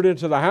way and entered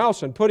into the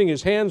house, and putting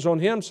his hands on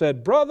him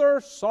said,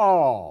 Brother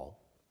Saul.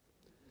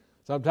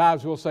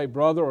 Sometimes we'll say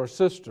brother or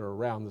sister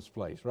around this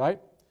place, right?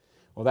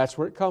 Well, that's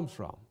where it comes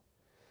from.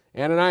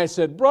 Ananias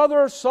said,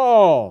 Brother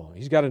Saul.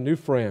 He's got a new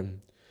friend.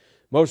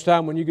 Most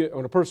time when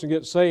a person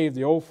gets saved,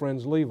 the old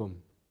friends leave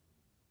them.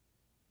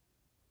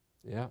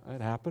 Yeah,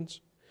 that happens.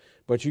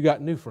 But you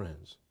got new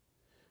friends.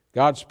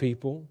 God's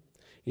people.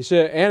 He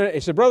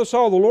said, Brother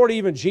Saul, the Lord,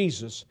 even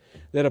Jesus,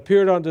 that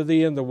appeared unto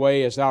thee in the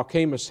way as thou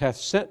camest, hath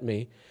sent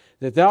me,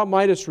 that thou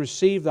mightest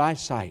receive thy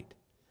sight,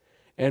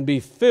 and be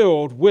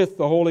filled with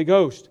the Holy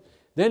Ghost.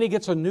 Then he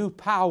gets a new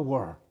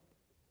power.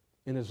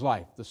 in his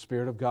life, the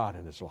Spirit of God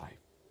in his life.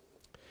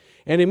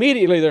 And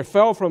immediately there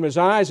fell from his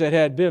eyes that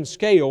had been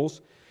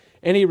scales,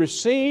 and he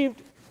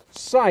received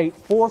sight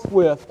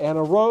forthwith, and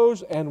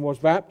arose and was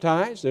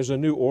baptized. There's a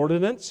new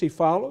ordinance he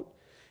followed.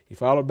 He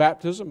followed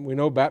baptism. We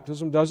know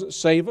baptism doesn't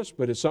save us,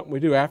 but it's something we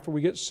do after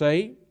we get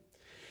saved.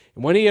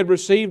 And when he had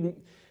received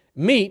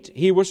meat,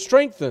 he was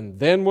strengthened.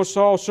 Then was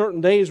Saul certain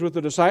days with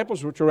the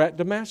disciples which were at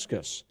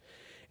Damascus.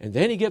 And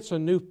then he gets a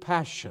new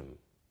passion.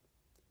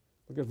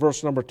 Look at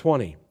verse number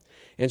 20.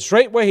 And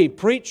straightway he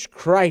preached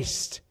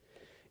Christ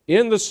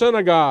in the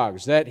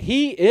synagogues, that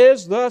he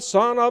is the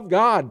Son of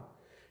God.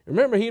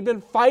 Remember, he had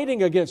been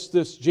fighting against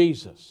this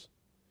Jesus.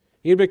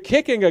 He had been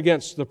kicking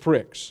against the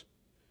pricks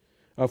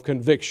of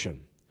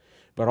conviction.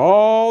 But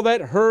all that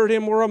heard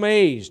him were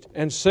amazed,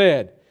 and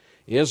said,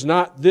 Is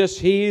not this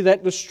he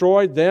that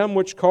destroyed them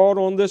which called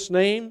on this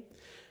name,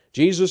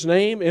 Jesus'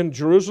 name, in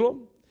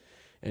Jerusalem,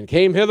 and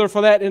came hither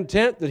for that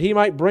intent, that he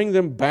might bring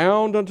them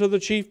bound unto the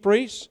chief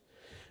priests?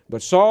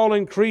 But Saul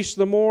increased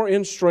the more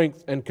in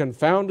strength, and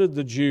confounded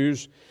the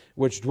Jews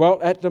which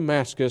dwelt at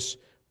Damascus,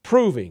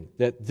 proving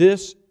that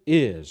this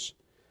is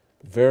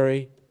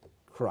very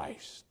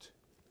Christ.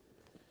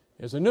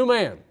 There's a new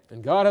man,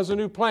 and God has a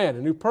new plan,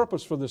 a new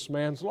purpose for this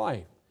man's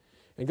life.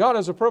 And God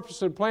has a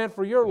purpose and plan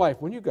for your life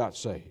when you got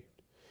saved.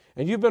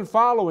 And you've been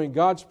following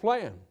God's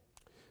plan.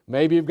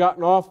 Maybe you've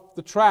gotten off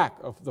the track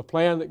of the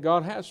plan that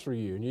God has for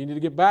you, and you need to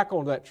get back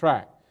on that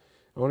track.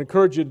 I want to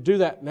encourage you to do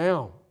that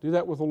now. Do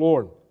that with the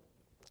Lord.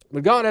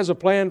 But God has a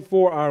plan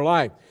for our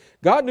life.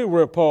 God knew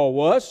where Paul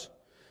was.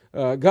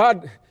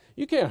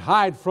 You can't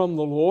hide from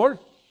the Lord.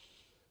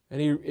 And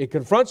he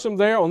confronts him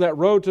there on that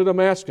road to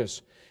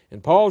Damascus.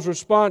 And Paul's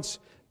response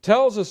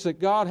tells us that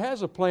God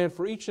has a plan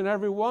for each and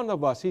every one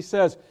of us. He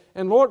says,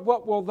 And Lord,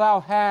 what wilt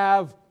thou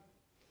have,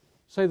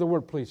 say the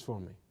word please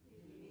for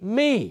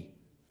me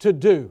to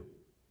do?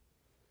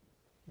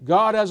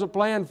 God has a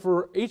plan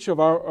for each of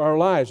our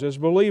lives as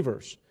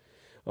believers.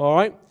 All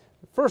right?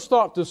 First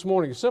thought this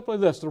morning is simply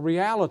this, the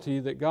reality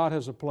that God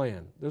has a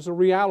plan. There's a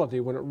reality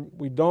when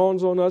it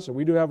dawns on us, and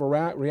we do have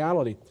a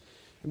reality.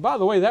 And by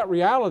the way, that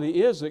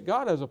reality is that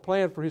God has a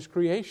plan for His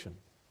creation.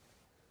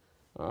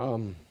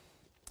 And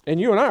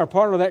you and I are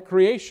part of that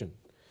creation.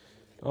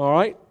 All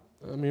right?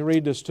 Let me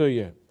read this to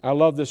you. I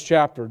love this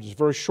chapter. It's a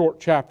very short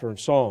chapter in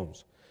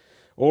Psalms.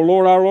 O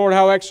Lord, our Lord,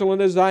 how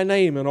excellent is Thy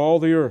name in all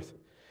the earth,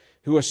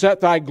 who has set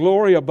Thy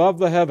glory above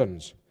the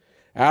heavens.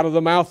 Out of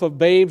the mouth of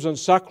babes and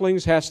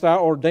sucklings hast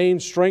Thou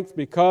ordained strength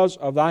because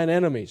of Thine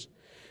enemies,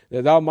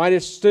 that Thou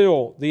mightest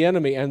still the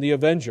enemy and the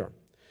avenger.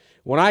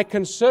 When I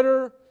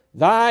consider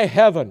Thy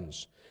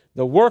heavens,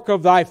 the work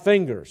of Thy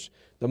fingers,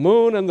 the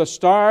moon and the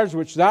stars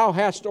which Thou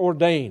hast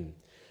ordained.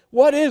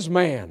 What is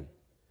man?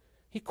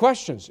 He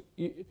questions.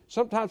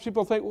 Sometimes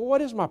people think, well,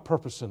 what is my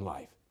purpose in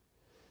life?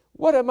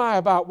 What am I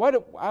about?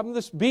 I'm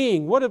this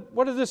being. Where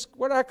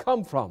did I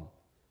come from?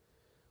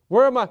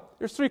 Where am I?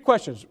 There's three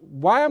questions.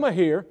 Why am I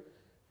here?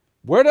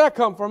 Where did I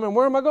come from? And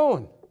where am I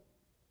going?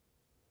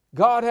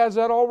 God has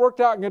that all worked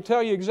out and can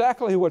tell you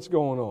exactly what's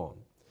going on.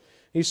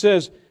 He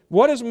says,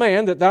 what is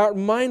man that Thou art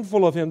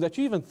mindful of him, that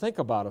you even think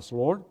about us,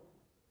 Lord?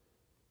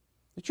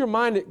 That your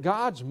mind, that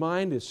God's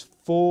mind is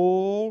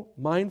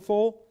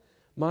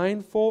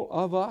mindful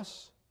of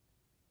us,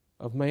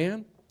 of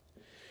man.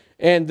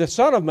 And the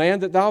Son of Man,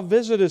 that Thou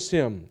visitest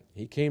him.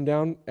 He came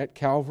down at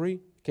Calvary,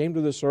 came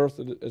to this earth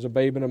as a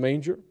babe in a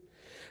manger.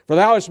 For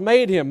Thou hast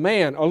made him,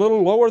 man, a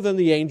little lower than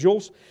the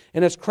angels,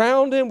 and hast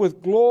crowned him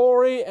with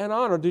glory and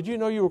honor. Did you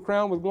know you were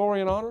crowned with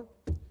glory and honor?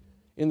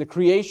 In the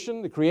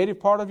creation, the creative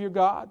part of your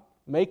God,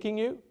 making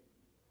you?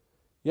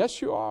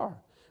 Yes, you are.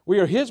 We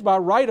are His by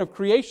right of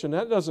creation.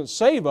 That doesn't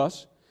save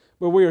us,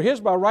 but we are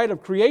His by right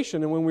of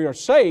creation, and when we are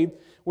saved,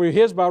 we are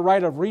His by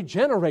right of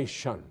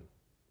regeneration.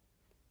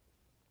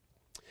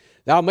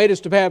 Thou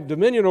madest to have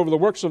dominion over the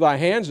works of Thy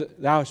hands.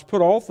 Thou hast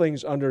put all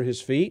things under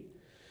His feet.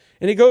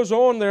 And he goes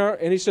on there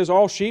and he says,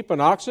 all sheep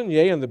and oxen,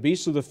 yea, and the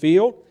beasts of the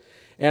field,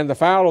 and the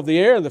fowl of the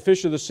air, and the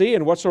fish of the sea,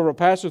 and whatsoever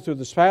passeth through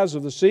the paths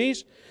of the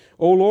seas.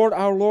 O Lord,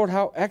 our Lord,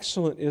 how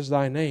excellent is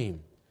Thy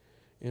name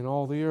in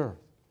all the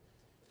earth.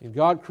 In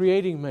God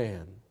creating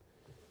man,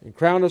 and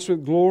crowned us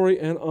with glory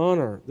and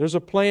honor. There's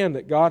a plan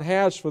that God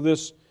has for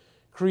this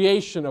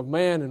creation of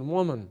man and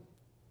woman,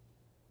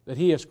 that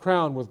He has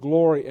crowned with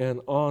glory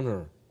and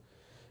honor.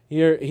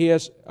 Here He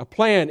has a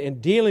plan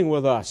in dealing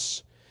with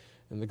us.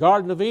 In the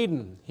Garden of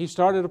Eden, He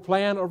started a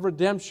plan of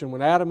redemption.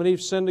 When Adam and Eve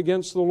sinned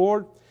against the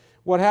Lord,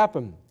 what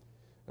happened?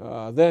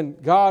 Then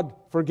God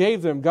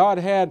forgave them. God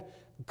had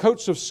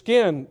coats of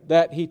skin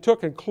that He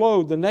took and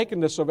clothed the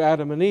nakedness of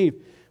Adam and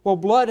Eve. Well,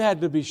 blood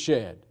had to be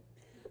shed.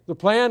 The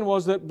plan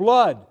was that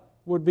blood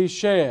would be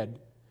shed.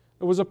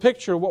 It was a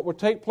picture of what would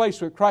take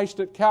place with Christ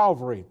at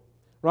Calvary.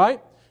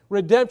 Right?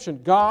 Redemption.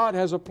 God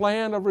has a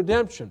plan of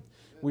redemption.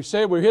 We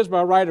say we're His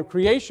by right of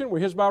creation. We're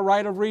His by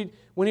right of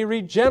when He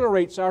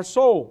regenerates our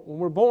soul, when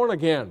we're born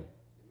again.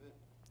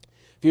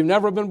 If you've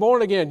never been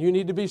born again, you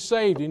need to be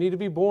saved. You need to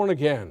be born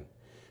again.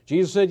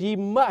 Jesus said, ye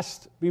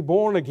must be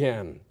born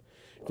again.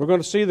 If we're going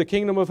to see the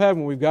kingdom of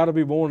heaven, we've got to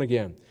be born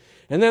again.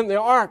 And then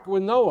the ark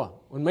with Noah.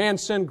 When man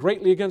sinned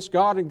greatly against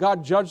God and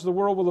God judged the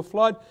world with a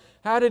flood,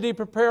 how did He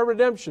prepare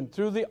redemption?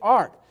 Through the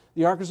ark.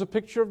 The ark is a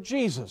picture of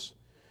Jesus.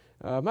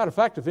 Matter of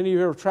fact, if any of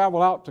you ever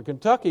travel out to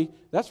Kentucky,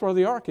 that's where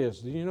the ark is.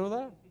 Did you know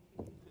that?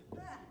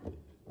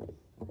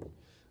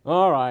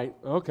 All right,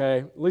 okay.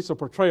 At least a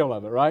portrayal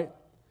of it, right?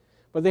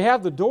 But they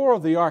have the door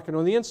of the ark, and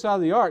on the inside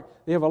of the ark,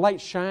 they have a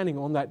light shining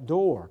on that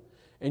door.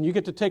 And you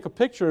get to take a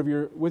picture of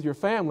with your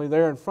family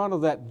there in front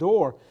of that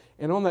door,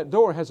 and on that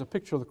door has a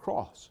picture of the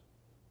cross.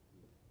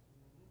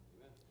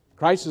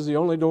 Christ is the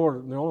only door,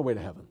 the only way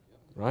to heaven,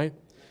 right?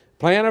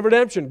 Plan of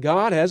redemption.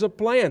 God has a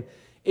plan.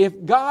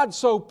 If God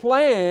so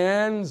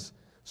plans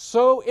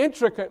so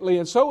intricately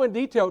and so in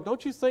detail,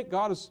 don't you think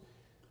God is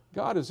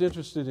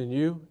interested in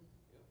you?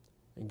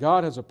 And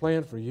God has a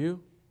plan for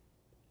you?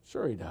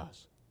 Sure He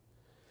does.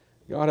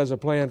 God has a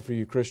plan for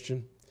you,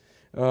 Christian.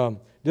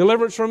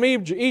 Deliverance from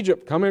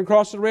Egypt, coming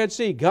across the Red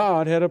Sea,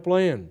 God had a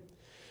plan.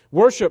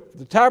 Worship,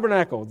 the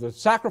tabernacle, the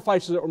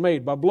sacrifices that were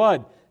made by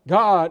blood,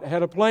 God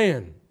had a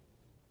plan.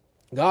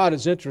 God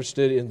is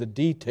interested in the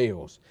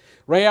details.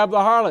 Rahab the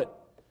harlot,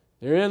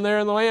 they're in there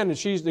in the land, and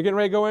they're getting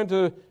ready to go in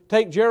to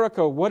take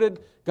Jericho. What did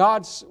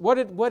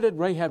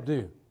Rahab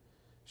do?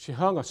 She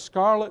hung a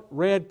scarlet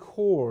red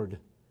cord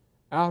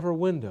out her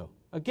window.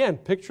 Again,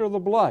 picture of the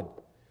blood.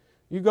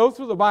 You go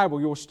through the Bible,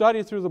 you'll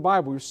study through the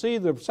Bible, you'll see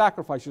the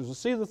sacrifices, you'll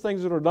see the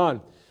things that are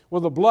done where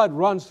the blood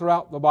runs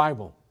throughout the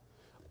Bible.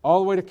 All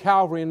the way to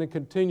Calvary, and then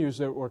continues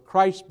there where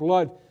Christ's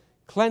blood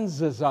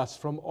cleanses us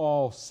from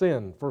all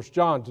sin. 1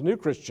 John to new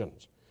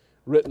Christians,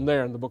 written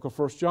there in the book of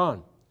 1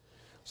 John.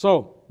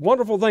 So,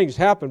 wonderful things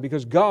happened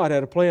because God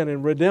had a plan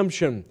in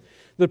redemption.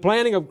 The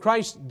planning of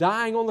Christ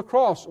dying on the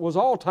cross was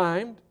all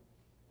timed.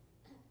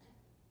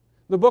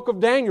 The book of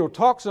Daniel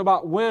talks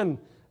about when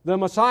the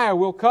Messiah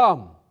will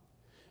come.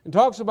 And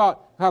talks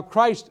about how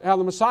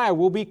the Messiah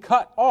will be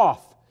cut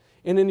off.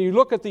 And then you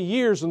look at the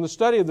years and the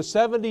study of the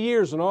 70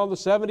 years and all the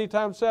 70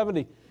 times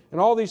 70 and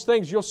all these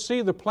things, you'll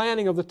see the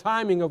planning of the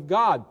timing of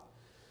God.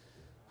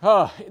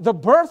 The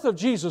birth of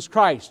Jesus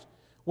Christ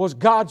was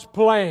God's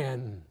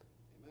plan.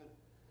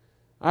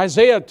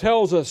 Isaiah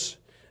tells us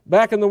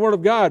back in the Word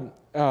of God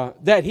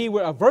that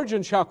a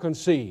virgin shall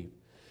conceive.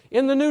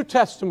 In the New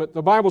Testament,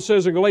 the Bible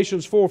says in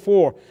Galatians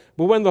 4:4,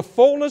 but when the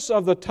fullness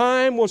of the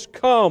time was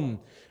come,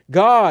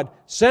 God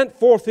sent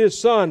forth His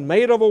Son,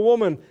 made of a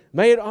woman,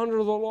 made under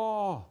the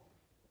law.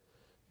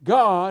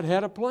 God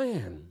had a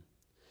plan.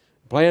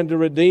 A plan to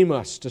redeem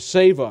us, to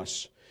save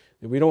us,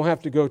 that we don't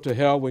have to go to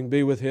hell, we can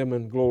be with Him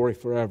in glory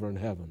forever in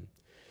heaven.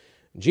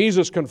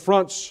 Jesus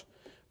confronts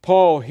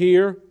Paul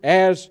here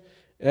as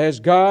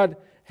God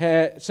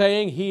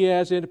saying He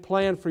has a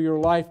plan for your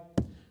life,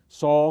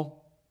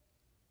 Saul.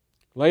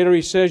 Later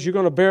He says, you're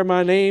going to bear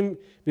my name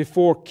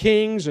before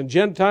kings and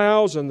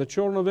Gentiles and the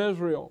children of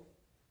Israel.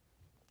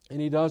 And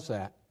He does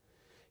that.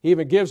 He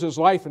even gives His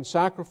life in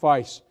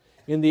sacrifice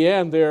in the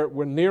end there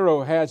when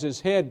Nero has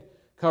his head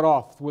cut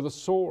off with a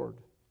sword.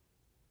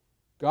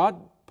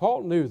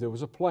 Paul knew there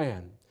was a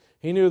plan.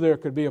 He knew there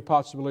could be a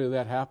possibility of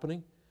that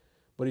happening,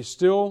 but he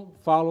still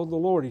followed the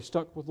Lord. He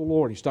stuck with the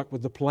Lord. He stuck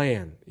with the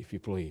plan, if you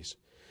please.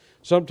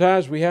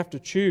 Sometimes we have to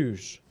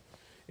choose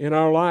in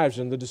our lives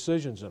and the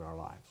decisions in our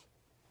lives.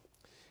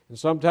 And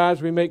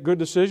sometimes we make good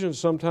decisions,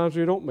 sometimes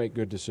we don't make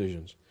good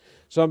decisions.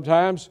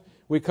 Sometimes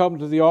we come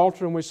to the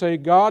altar and we say,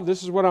 God,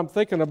 this is what I'm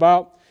thinking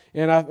about,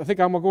 and I think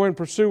I'm going to go ahead and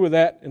pursue with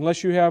that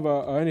unless you have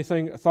a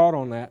thought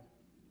on that.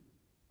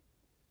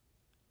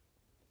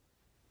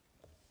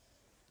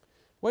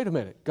 Wait a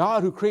minute.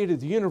 God who created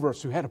the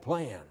universe, who had a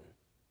plan.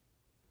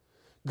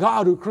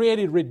 God who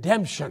created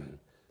redemption,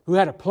 who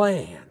had a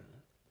plan.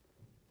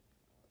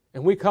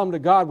 And we come to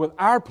God with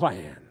our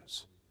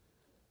plans.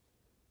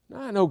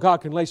 Now, I know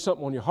God can lay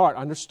something on your heart.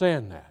 I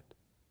understand that.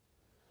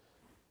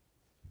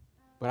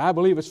 But I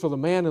believe it's for the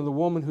man and the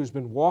woman who's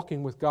been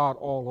walking with God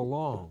all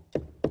along.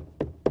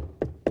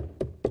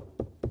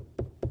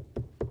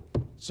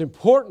 It's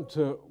important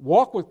to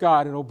walk with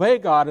God and obey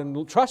God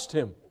and trust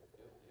Him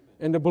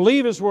and to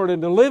believe His Word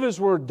and to live His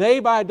Word day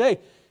by day.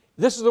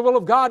 This is the will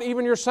of God,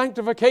 even your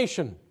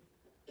sanctification.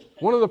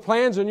 One of the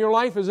plans in your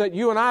life is that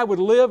you and I would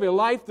live a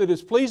life that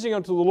is pleasing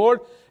unto the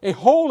Lord, a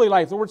holy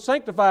life. The word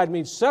sanctified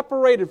means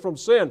separated from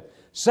sin,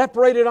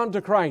 separated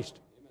unto Christ.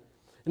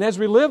 And as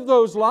we live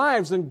those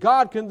lives, then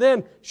God can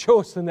then show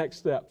us the next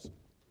steps.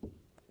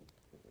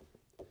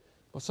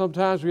 But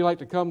sometimes we like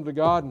to come to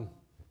God and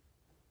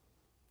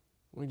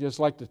we just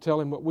like to tell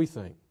Him what we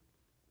think.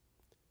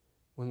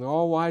 When the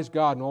all-wise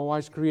God and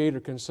all-wise Creator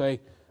can say,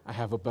 I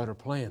have a better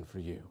plan for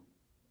you.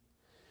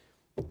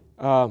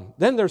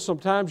 Then there's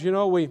sometimes,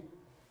 we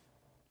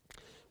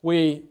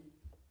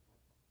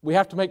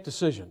have to make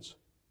decisions.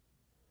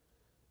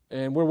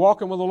 And we're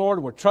walking with the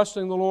Lord, we're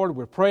trusting the Lord,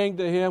 we're praying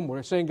to Him,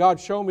 we're saying, God,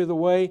 show me the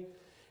way.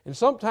 And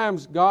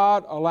sometimes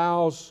God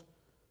allows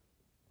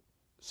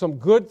some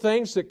good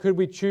things that could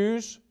we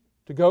choose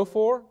to go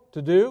for,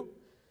 to do.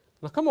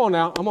 Now come on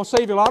now, I'm going to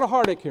save you a lot of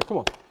heartache here. Come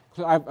on.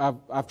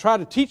 I've tried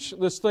to teach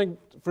this thing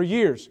for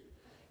years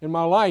in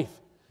my life.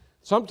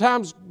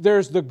 Sometimes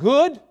there's the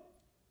good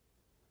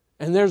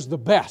and there's the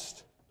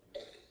best.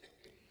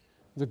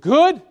 The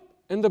good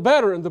and the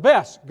better and the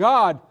best.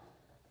 God,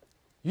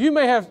 you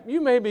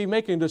may be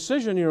making a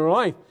decision in your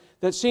life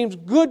that seems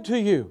good to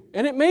you,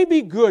 and it may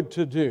be good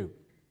to do,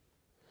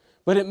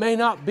 but it may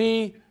not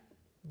be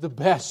the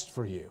best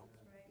for you.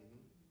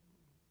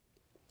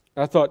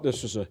 I thought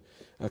this was a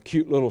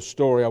cute little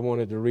story. I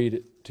wanted to read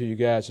it to you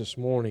guys this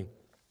morning.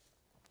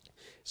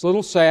 It's a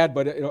little sad,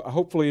 but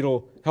hopefully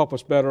it'll help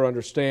us better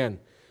understand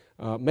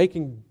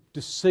making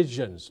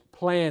decisions,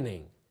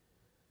 planning.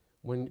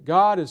 When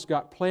God has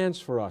got plans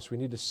for us, we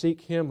need to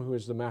seek Him who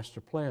is the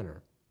master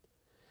planner.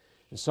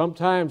 And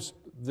sometimes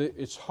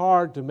it's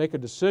hard to make a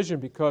decision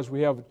because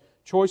we have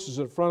choices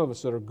in front of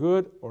us that are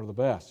good or the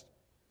best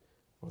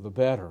or the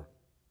better.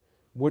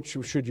 Which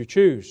should you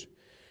choose?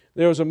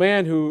 There was a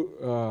man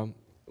who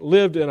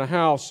lived in a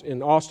house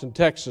in Austin,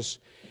 Texas,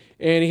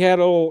 and he had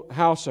a little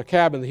house, a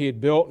cabin that he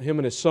had built, him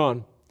and his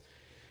son.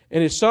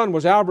 And his son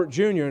was Albert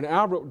Jr., and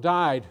Albert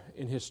died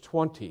in his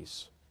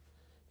 20s.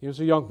 He was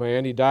a young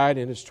man. He died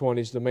in his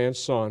 20s, the man's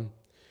son.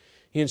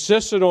 He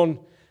insisted on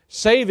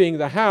saving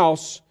the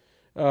house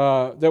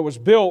that was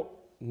built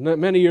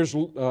many years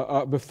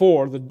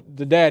before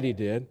the daddy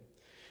did.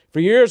 For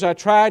years I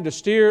tried to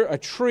steer a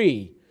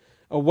tree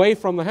away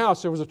from the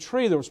house. There was a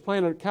tree that was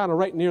planted kind of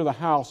right near the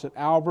house that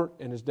Albert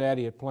and his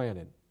daddy had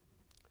planted.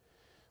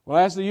 Well,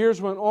 as the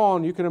years went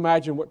on, you can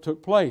imagine what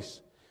took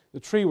place. The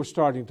tree was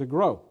starting to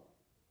grow.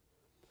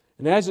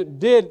 And as it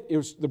did, it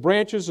was the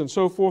branches and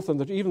so forth,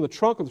 and even the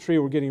trunk of the tree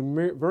were getting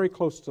very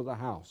close to the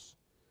house.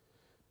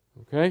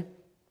 Okay?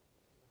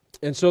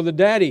 And so the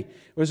daddy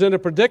was in a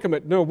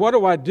predicament. No, what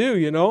do I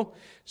do,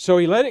 So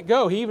he let it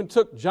go. He even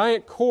took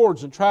giant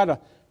cords and tried to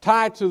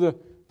tie to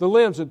the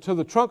limbs and to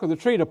the trunk of the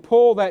tree to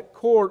pull that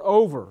cord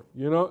over,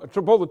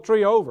 to pull the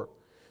tree over,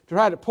 to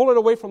try to pull it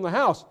away from the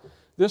house.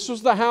 This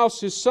was the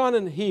house his son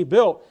and he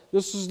built.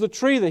 This is the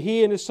tree that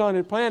he and his son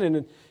had planted.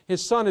 And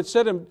his son had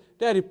said to him,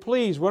 Daddy,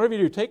 please, whatever you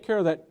do, take care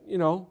of that,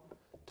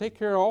 take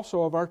care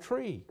also of our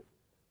tree.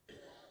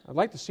 I'd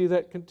like to see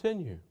that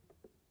continue.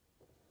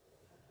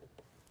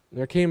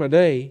 There came a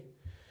day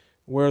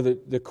where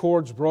the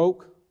cords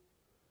broke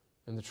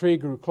and the tree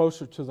grew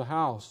closer to the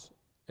house,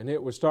 and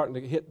it was starting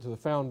to hit to the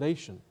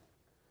foundation.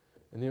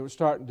 And it was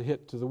starting to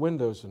hit to the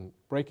windows and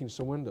breaking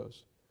some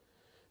windows.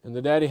 And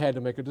the daddy had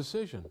to make a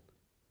decision.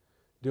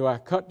 Do I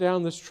cut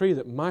down this tree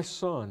that my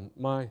son,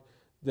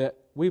 that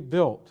we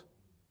built,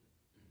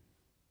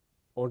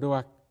 or do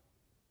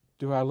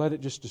I let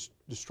it just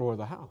destroy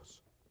the house?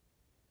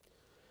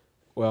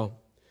 Well,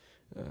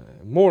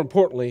 more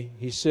importantly,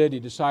 he said he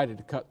decided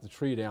to cut the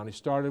tree down. He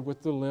started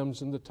with the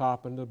limbs and the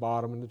top and the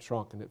bottom and the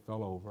trunk, and it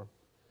fell over.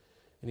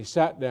 And he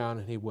sat down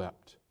and he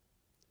wept.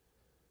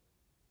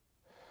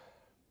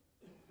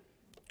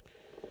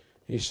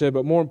 He said,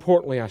 but more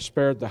importantly, I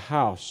spared the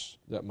house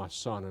that my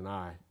son and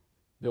I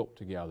built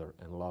together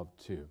and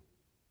loved too.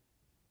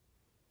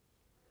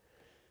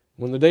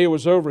 When the day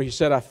was over, he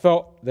said, I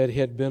felt that it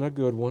had been a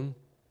good one.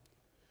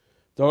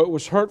 Though it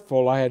was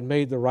hurtful, I had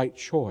made the right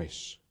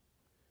choice.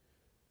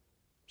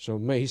 So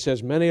he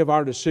says, many of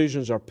our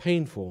decisions are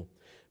painful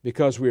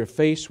because we are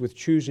faced with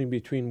choosing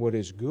between what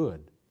is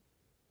good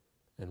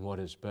and what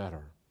is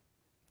better.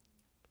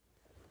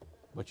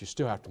 But you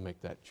still have to make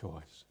that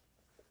choice.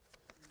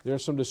 There are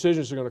some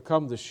decisions that are going to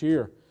come this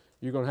year.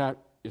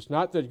 It's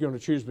not that you're going to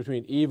choose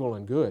between evil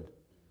and good.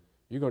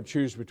 You're going to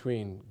choose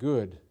between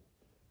good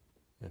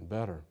and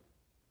better.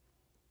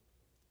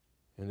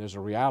 And there's a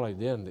reality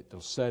then that will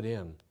set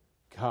in.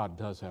 God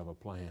does have a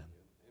plan.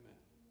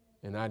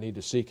 And I need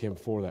to seek Him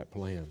for that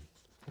plan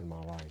in my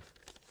life.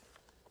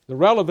 The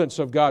relevance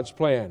of God's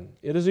plan.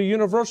 It is a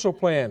universal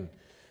plan.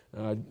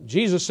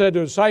 Jesus said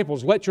to His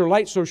disciples, let your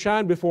light so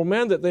shine before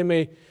men that they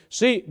may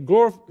see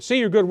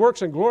your good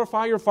works and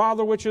glorify your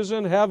Father which is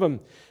in heaven.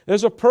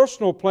 There's a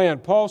personal plan.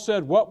 Paul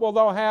said, what will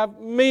thou have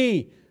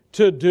me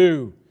to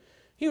do?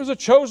 He was a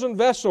chosen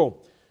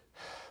vessel.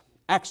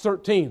 Acts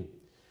 13.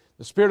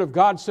 The Spirit of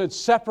God said,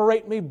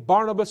 separate me,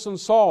 Barnabas and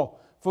Saul,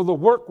 for the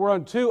work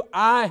whereunto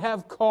I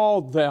have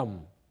called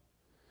them.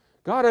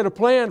 God had a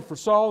plan for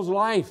Saul's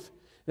life.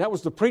 That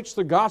was to preach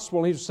the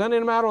gospel. He was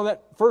sending him out on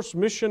that first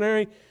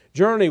missionary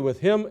journey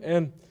with him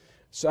and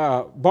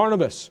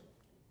Barnabas.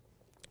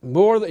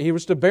 He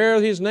was to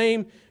bear His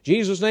name,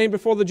 Jesus' name,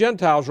 before the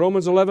Gentiles.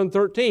 Romans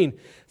 11:13.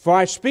 For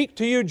I speak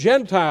to you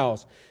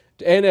Gentiles,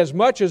 and as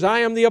much as I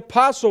am the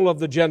apostle of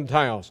the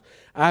Gentiles,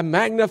 I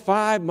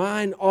magnify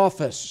mine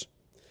office.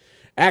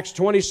 Acts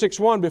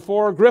 26:1,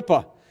 before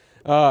Agrippa.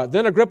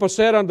 Then Agrippa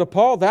said unto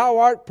Paul, thou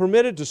art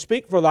permitted to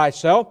speak for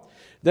thyself.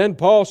 Then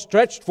Paul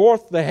stretched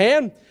forth the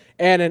hand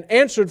and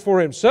answered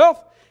for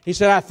himself. He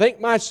said, I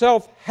think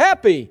myself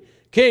happy,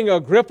 King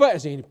Agrippa,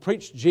 as he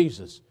preached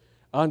Jesus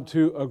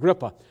unto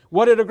Agrippa.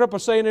 What did Agrippa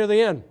say near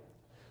the end?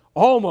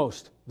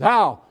 Almost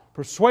thou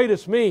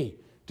persuadest me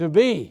to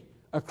be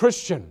a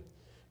Christian.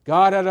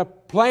 God had a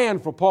plan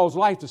for Paul's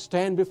life to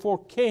stand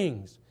before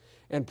kings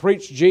and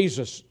preach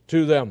Jesus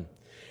to them.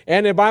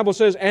 And the Bible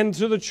says, and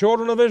to the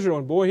children of Israel.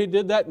 And boy, he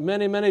did that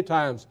many, many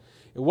times.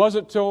 It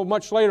wasn't till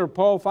much later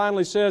Paul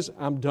finally says,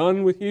 I'm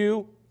done with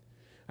you.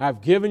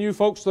 I've given you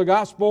folks the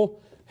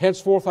gospel.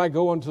 Henceforth I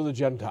go unto the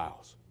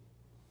Gentiles.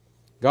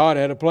 God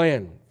had a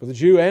plan for the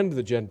Jew and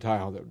the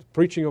Gentile, the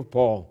preaching of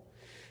Paul.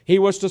 He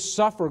was to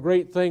suffer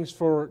great things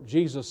for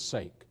Jesus'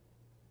 sake.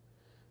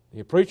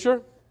 The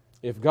preacher,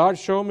 if God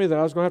showed me that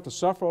I was going to have to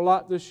suffer a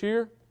lot this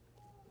year,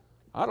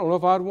 I don't know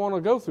if I'd want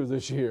to go through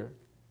this year.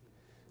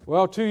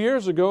 Well, 2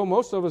 years ago,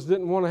 most of us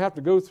didn't want to have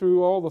to go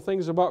through all the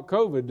things about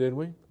COVID, did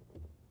we?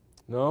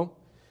 No.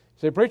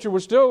 Say, preacher, we're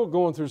still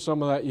going through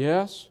some of that,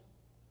 yes.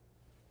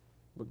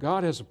 But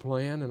God has a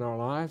plan in our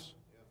lives.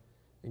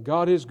 And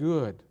God is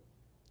good.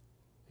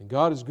 And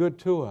God is good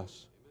to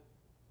us.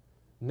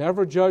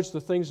 Never judge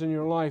the things in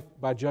your life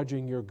by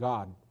judging your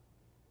God.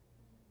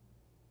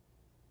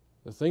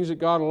 The things that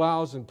God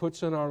allows and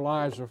puts in our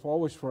lives are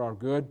always for our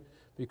good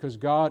because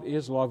God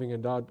is loving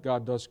and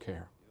God does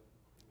care.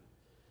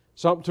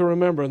 Something to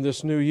remember in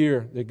this new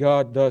year, that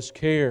God does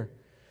care.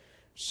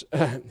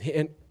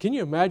 And can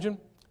you imagine?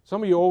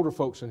 Some of you older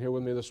folks in here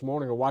with me this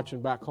morning are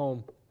watching back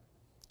home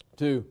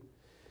too.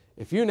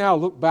 If you now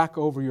look back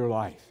over your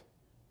life,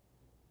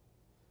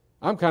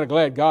 I'm kind of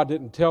glad God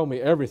didn't tell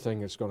me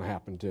everything that's going to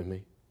happen to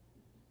me.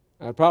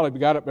 I probably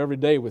got up every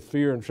day with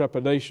fear and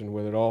trepidation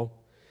with it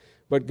all.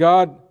 But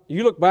God,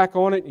 you look back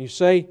on it and you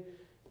say,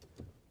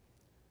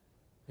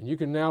 and you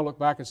can now look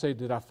back and say,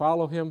 did I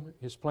follow Him,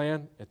 His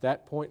plan at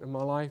that point in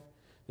my life?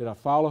 Did I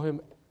follow Him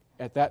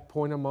at that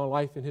point in my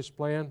life in His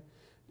plan?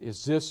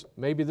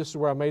 Maybe this is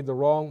where I made the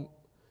wrong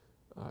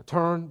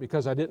turn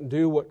because I didn't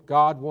do what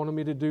God wanted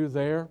me to do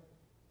there?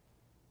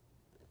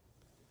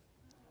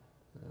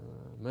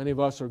 Many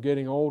of us are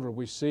getting older.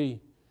 We see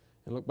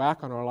and look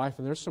back on our life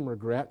and there's some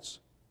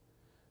regrets.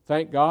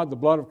 Thank God the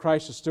blood of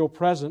Christ is still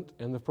present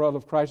and the blood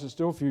of Christ is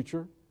still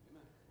future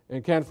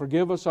and can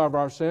forgive us of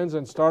our sins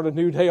and start a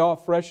new day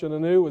off fresh and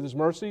anew with His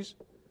mercies.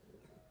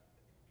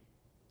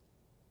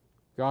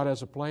 God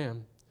has a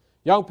plan.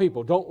 Young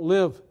people, don't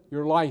live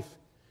your life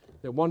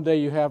that one day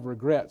you have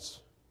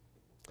regrets.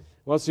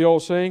 What's the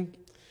old saying?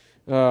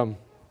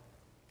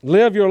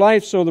 Live your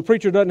life so the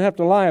preacher doesn't have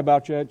to lie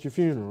about you at your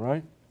funeral,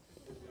 right?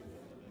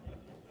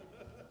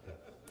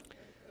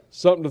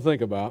 Something to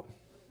think about.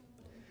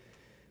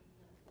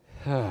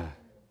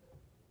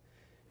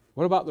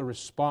 What about the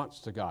response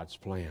to God's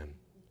plan?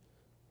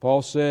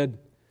 Paul said,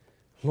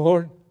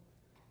 Lord,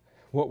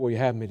 what will you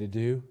have me to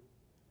do?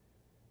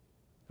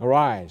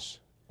 Arise,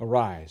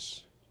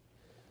 arise.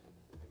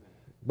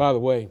 By the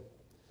way,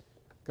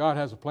 God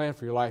has a plan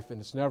for your life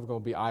and it's never going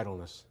to be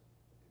idleness.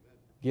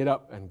 Get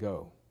up and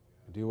go.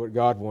 Do what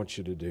God wants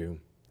you to do.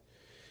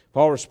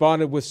 Paul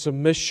responded with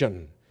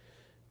submission.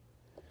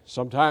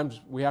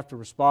 Sometimes we have to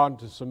respond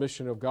to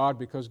submission of God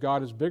because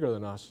God is bigger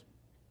than us.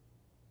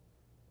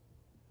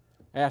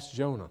 Ask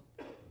Jonah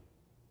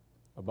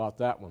about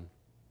that one.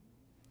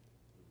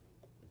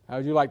 How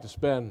would you like to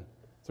spend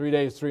 3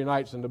 days, 3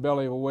 nights in the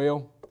belly of a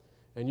whale?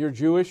 And you're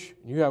Jewish,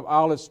 and you have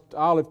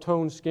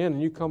olive-toned skin,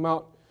 and you come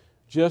out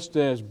just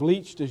as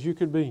bleached as you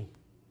could be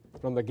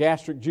from the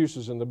gastric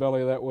juices in the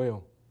belly of that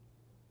whale.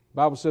 The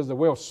Bible says the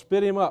whale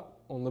spit him up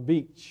on the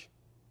beach.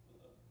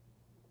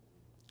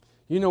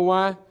 You know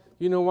why?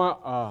 You know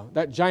why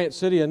that giant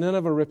city of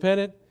Nineveh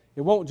repented?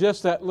 It won't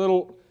just that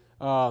little,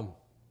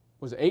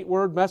 was it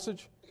 8-word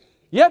message?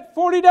 Yet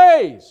 40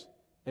 days,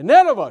 and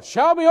Nineveh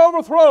shall be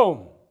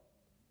overthrown.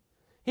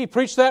 He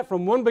preached that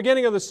from one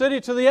beginning of the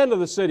city to the end of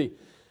the city.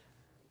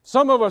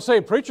 Some of us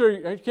say,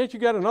 preacher, can't you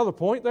get another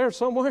point there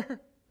somewhere?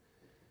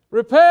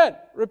 Repent,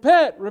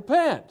 repent,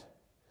 repent.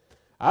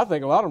 I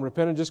think a lot of them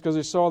repented just because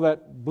they saw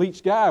that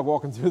bleached guy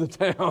walking through the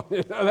town.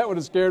 That would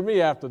have scared me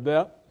half to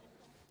death.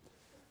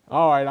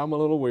 All right, I'm a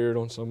little weird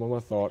on some of my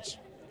thoughts,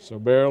 so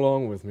bear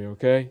along with me,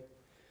 okay?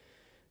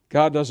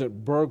 God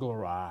doesn't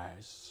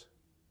burglarize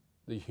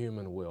the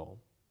human will.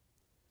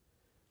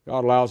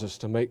 God allows us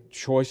to make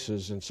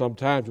choices, and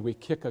sometimes we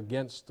kick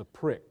against the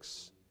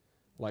pricks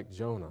like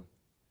Jonah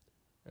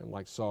and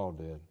like Saul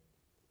did.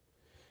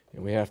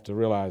 And we have to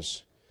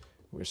realize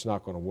it's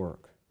not going to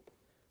work.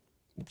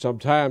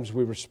 Sometimes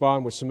we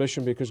respond with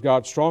submission because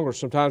God's stronger.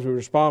 Sometimes we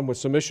respond with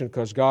submission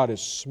because God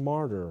is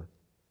smarter.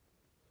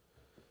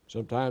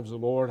 Sometimes the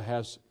Lord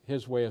has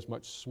His way is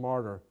much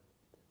smarter.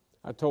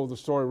 I told the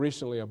story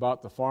recently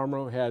about the farmer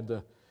who had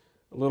the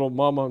little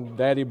mama and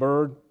daddy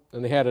bird,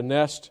 and they had a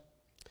nest.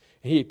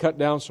 He had cut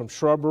down some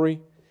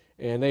shrubbery,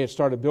 and they had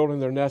started building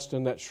their nest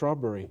in that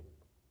shrubbery.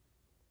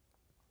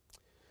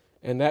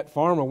 And that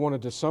farmer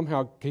wanted to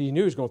somehow, he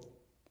knew he was going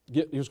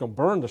to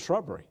burn the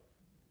shrubbery.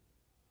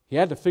 He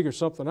had to figure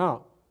something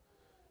out.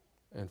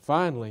 And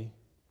finally,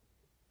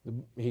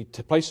 he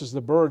places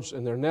the birds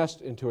in their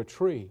nest into a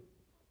tree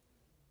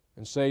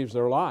and saves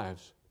their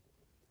lives.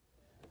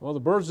 Well, the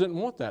birds didn't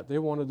want that. They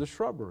wanted the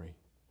shrubbery.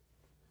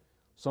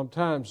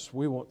 Sometimes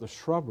we want the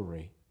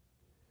shrubbery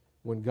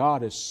when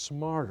God is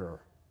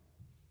smarter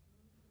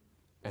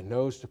and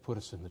knows to put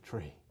us in the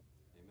tree.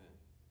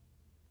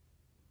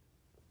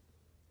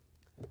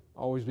 Amen.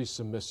 Always be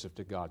submissive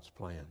to God's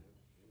plan.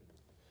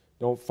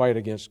 Don't fight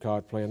against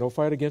God's plan. Don't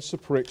fight against the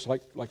pricks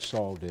like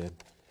Saul did.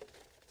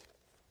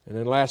 And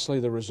then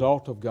lastly, the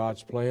result of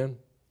God's plan.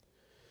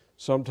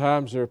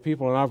 Sometimes there are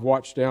people, and I've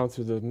watched down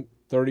through the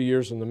 30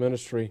 years in the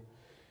ministry,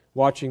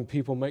 watching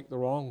people make the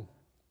wrong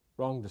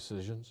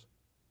decisions.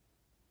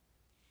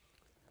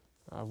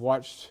 I've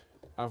watched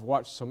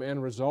some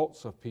end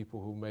results of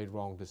people who made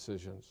wrong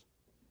decisions.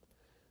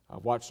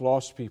 I've watched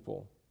lost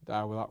people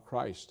die without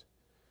Christ.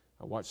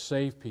 I've watched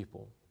saved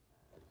people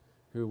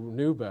who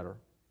knew better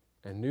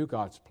and knew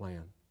God's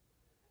plan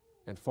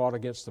and fought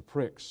against the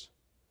pricks,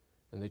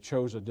 and they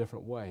chose a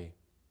different way.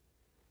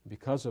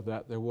 Because of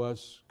that,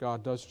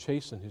 God does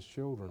chasten His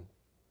children.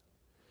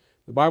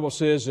 The Bible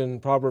says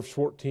in Proverbs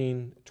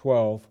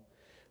 14:12,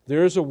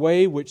 there is a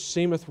way which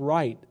seemeth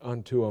right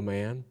unto a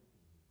man.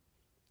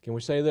 Can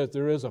we say that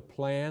there is a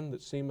plan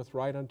that seemeth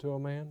right unto a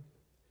man?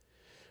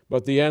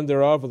 But the end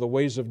thereof are the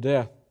ways of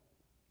death.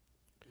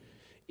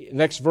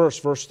 Next verse,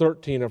 verse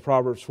 13 of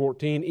Proverbs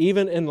 14,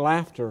 even in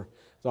laughter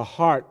the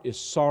heart is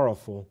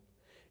sorrowful,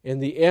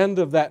 and the end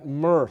of that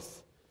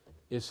mirth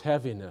is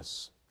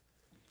heaviness.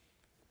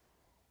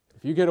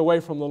 If you get away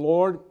from the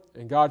Lord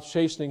and God's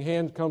chastening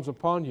hand comes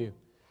upon you,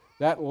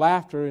 that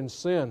laughter in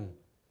sin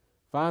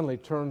finally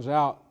turns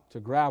out to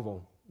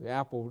gravel. The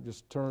apple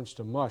just turns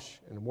to mush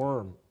and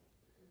worm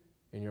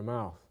in your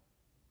mouth.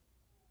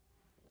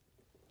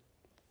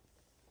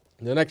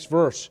 The next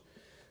verse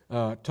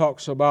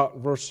talks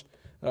about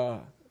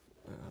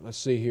let's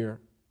see here.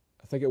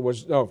 I think it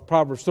was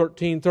Proverbs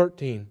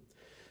 13:13.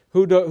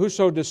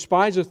 Whoso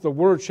despiseth the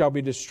word shall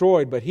be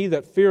destroyed, but he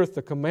that feareth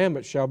the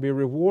commandment shall be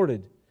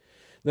rewarded.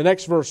 The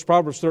next verse,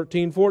 Proverbs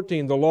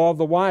 13:14. The law of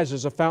the wise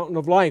is a fountain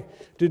of life,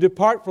 to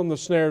depart from the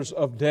snares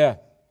of death.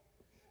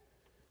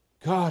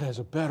 God has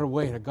a better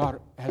way, and God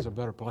has a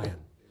better plan.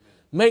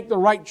 Make the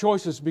right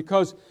choices,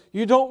 because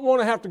you don't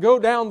want to have to go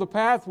down the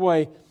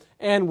pathway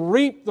and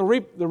reap the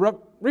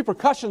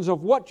repercussions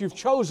of what you've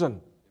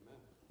chosen.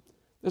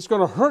 It's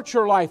going to hurt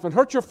your life and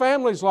hurt your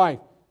family's life.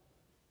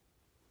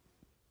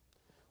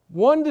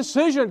 One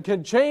decision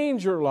can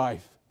change your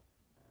life.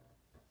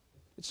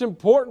 It's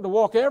important to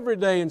walk every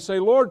day and say,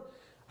 Lord,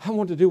 I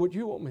want to do what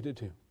you want me to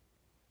do.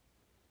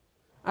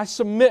 I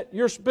submit,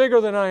 you're bigger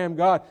than I am,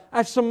 God.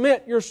 I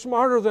submit, you're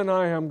smarter than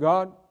I am,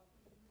 God.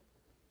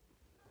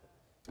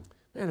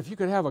 Man, if you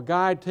could have a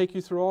guide take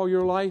you through all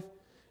your life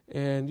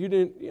and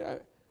you'd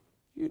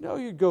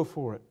go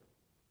for it,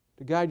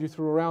 to guide you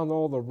through around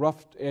all the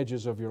rough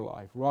edges of your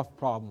life, rough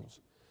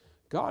problems.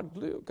 God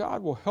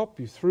will help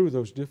you through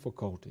those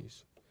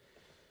difficulties.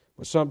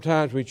 But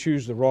sometimes we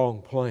choose the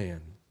wrong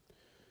plan.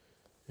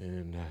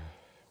 And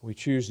we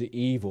choose the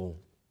evil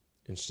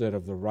instead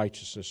of the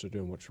righteousness of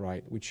doing what's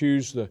right. We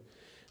choose the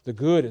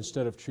good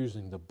instead of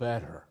choosing the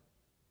better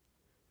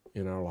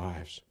in our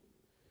lives.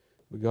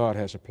 But God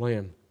has a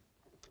plan.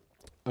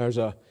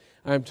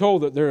 I'm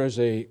told that there is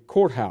a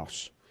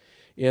courthouse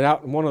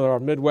out in one of our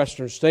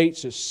Midwestern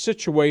states. It's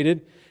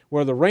situated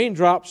where the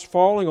raindrops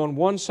falling on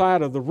one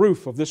side of the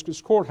roof of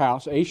this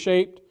courthouse,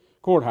 A-shaped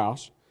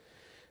courthouse,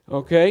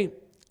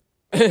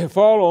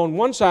 fall on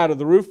one side of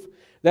the roof.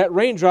 That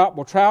raindrop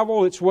will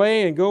travel its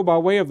way and go by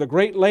way of the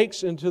Great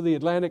Lakes into the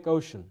Atlantic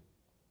Ocean.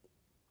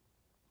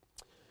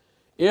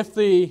 If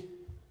the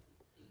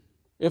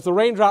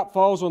raindrop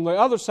falls on the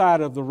other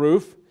side of the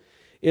roof,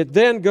 it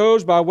then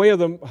goes by way of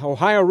the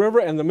Ohio River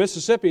and the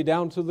Mississippi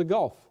down to the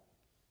Gulf.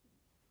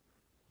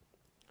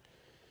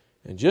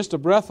 And just a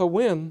breath of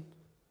wind,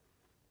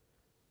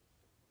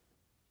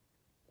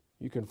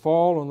 you can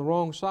fall on the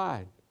wrong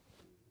side.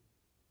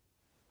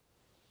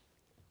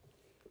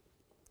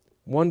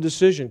 One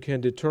decision can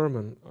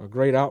determine a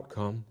great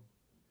outcome.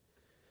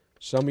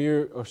 Some of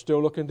you are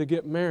still looking to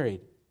get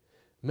married.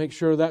 Make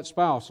sure that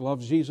spouse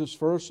loves Jesus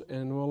first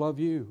and will love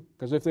you.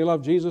 Because if they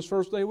love Jesus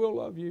first, they will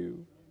love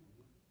you.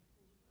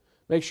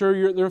 Make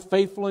sure they're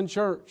faithful in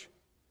church.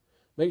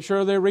 Make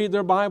sure they read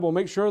their Bible.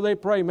 Make sure they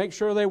pray. Make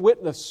sure they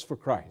witness for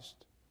Christ.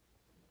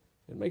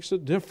 It makes a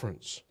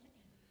difference.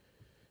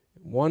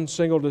 One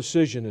single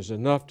decision is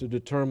enough to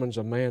determine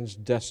a man's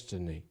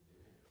destiny.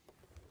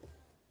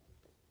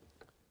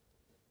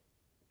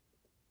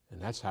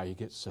 And that's how you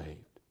get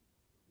saved.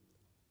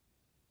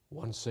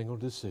 One single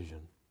decision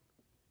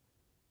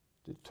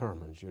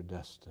determines your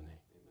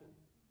destiny.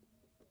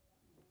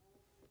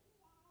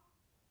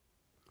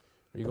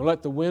 Are you going to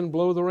let the wind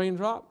blow the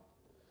raindrop?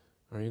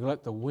 Or are you going to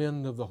let the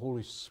wind of the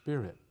Holy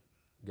Spirit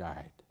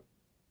guide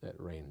that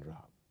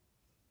raindrop?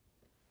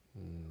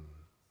 And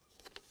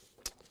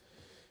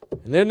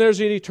then there's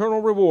an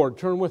eternal reward.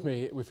 Turn with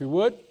me, if you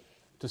would,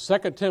 to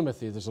 2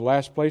 Timothy. This is the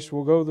last place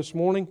we'll go this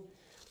morning.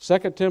 2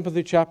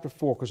 Timothy chapter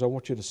 4, because I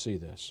want you to see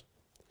this.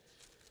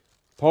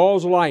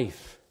 Paul's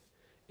life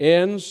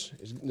ends.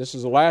 This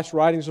is the last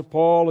writings of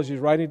Paul as he's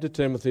writing to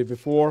Timothy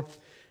before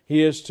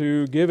he is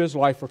to give his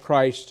life for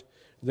Christ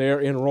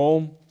there in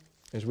Rome,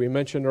 as we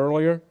mentioned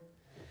earlier.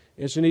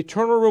 It's an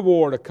eternal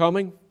reward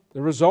coming.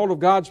 The result of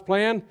God's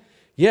plan?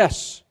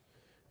 Yes.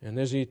 And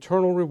there's an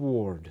eternal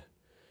reward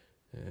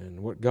and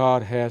what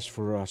God has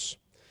for us.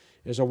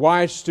 is a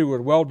wise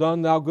steward. Well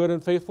done, thou good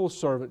and faithful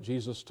servant,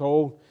 Jesus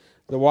told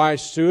the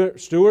wise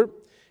steward.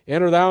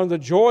 Enter thou in the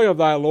joy of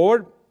thy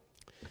Lord.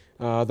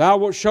 Thou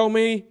wilt show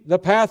me the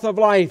path of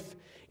life.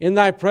 In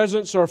thy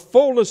presence are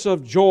fullness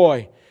of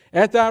joy.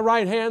 At thy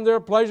right hand there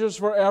are pleasures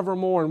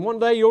forevermore. And one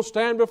day you'll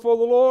stand before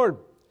the Lord.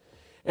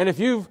 And if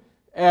you've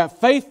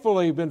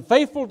faithfully been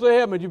faithful to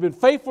Him and you've been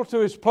faithful to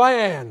His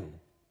plan,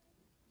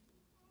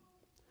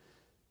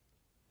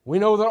 we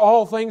know that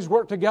all things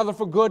work together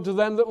for good to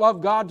them that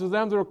love God, to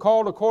them that are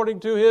called according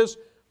to His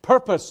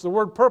purpose. The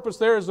word purpose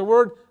there is the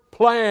word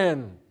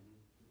plan.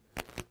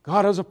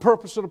 God has a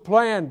purpose and a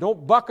plan.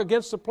 Don't buck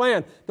against the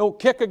plan. Don't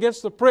kick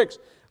against the pricks.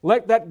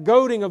 Let that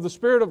goading of the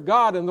Spirit of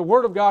God and the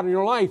Word of God in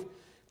your life,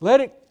 let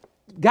it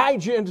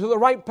guide you into the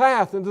right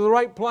path, into the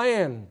right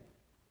plan.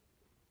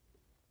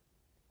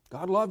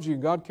 God loves you.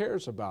 God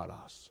cares about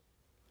us.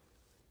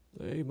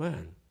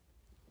 Amen.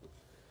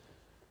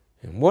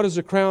 And what is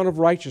the crown of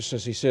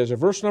righteousness, he says. In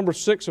verse number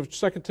 6 of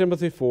 2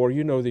 Timothy 4,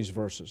 you know these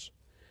verses.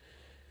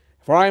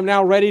 For I am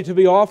now ready to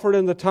be offered,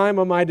 and the time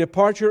of my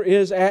departure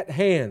is at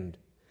hand.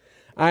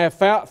 I have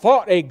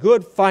fought a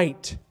good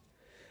fight.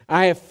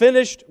 I have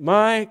finished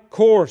my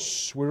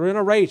course. We're in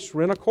a race.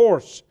 We're in a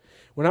course.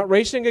 We're not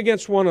racing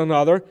against one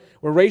another.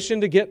 We're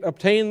racing to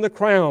obtain the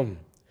crown.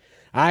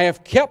 I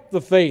have kept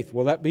the faith.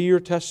 Will that be your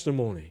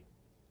testimony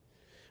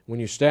when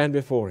you stand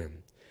before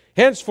Him?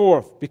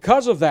 Henceforth,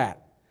 because of that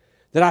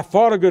I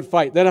fought a good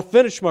fight, that I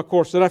finished my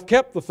course, that I've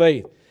kept the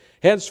faith,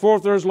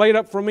 henceforth there is laid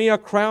up for me a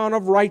crown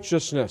of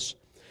righteousness,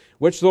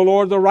 which the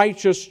Lord the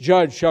righteous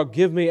judge shall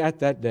give me at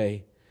that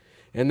day.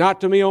 And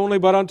not to me only,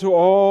 but unto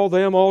all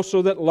them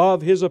also that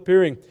love His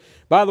appearing.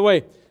 By the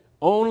way,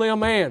 only a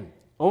man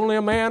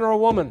or a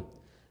woman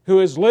who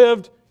has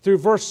lived through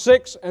verse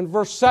 6 and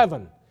verse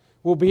 7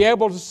 will be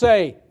able to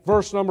say,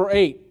 verse number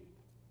 8,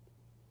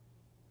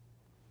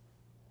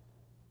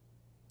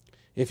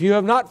 if you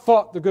have not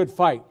fought the good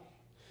fight,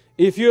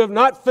 if you have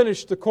not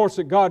finished the course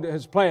that God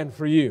has planned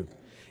for you,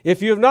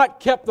 if you have not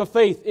kept the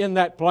faith in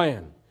that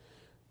plan,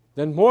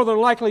 then more than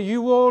likely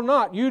you do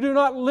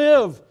not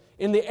live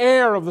in the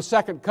air of the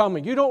second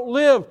coming. You don't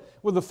live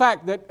with the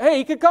fact that, hey,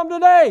 He could come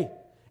today,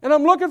 and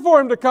I'm looking for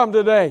Him to come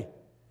today.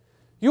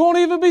 You won't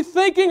even be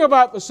thinking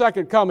about the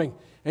second coming,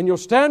 and you'll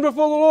stand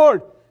before the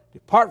Lord.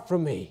 Depart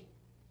from me,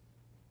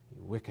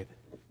 you wicked.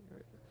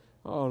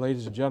 Oh,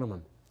 ladies and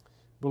gentlemen,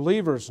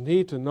 believers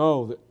need to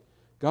know that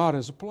God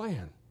has a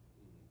plan.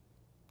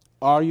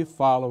 Are you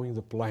following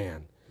the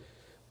plan?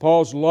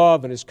 Paul's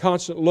love and his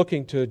constant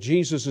looking to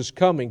Jesus'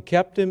 coming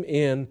kept him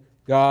in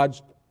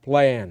God's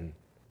plan.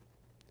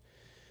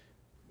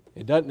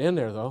 It doesn't end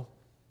there, though.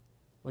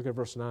 Look at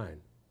verse 9.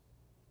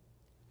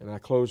 And I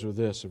close with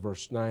this,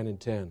 verse 9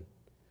 and 10.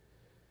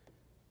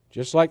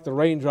 Just like the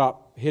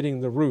raindrop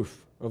hitting the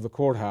roof of the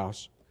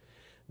courthouse,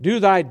 do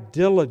thy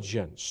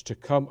diligence to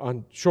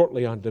come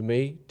shortly unto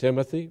me,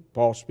 Timothy,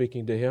 Paul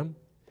speaking to him.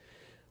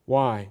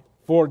 Why?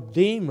 For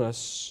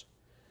Demas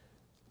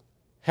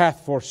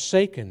hath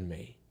forsaken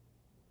me,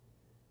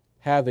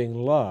 having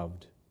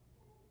loved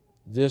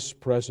this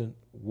present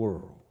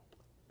world.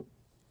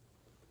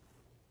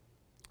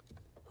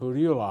 Who do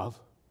you love?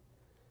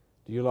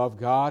 Do you love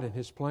God and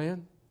His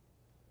plan?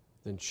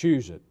 Then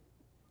choose it.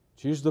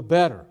 Choose the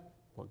better,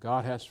 what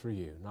God has for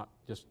you, not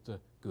just the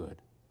good.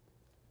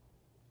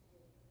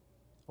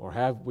 Or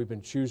have we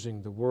been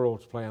choosing the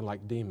world's plan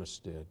like Demas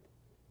did?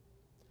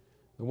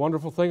 The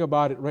wonderful thing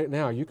about it right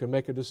now, you can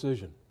make a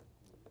decision.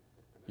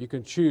 You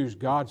can choose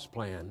God's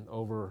plan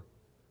over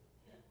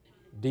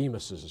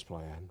Demas's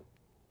plan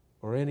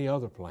or any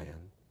other plan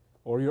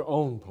or your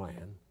own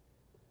plan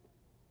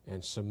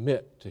and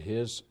submit to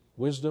His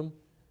wisdom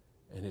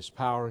and His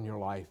power in your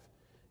life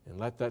and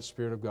let that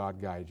Spirit of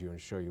God guide you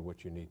and show you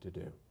what you need to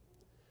do.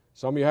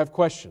 Some of you have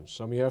questions.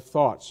 Some of you have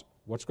thoughts.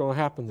 What's going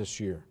to happen this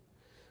year?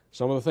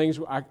 Some of the things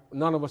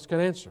none of us can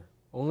answer.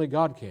 Only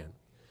God can.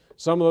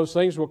 Some of those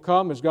things will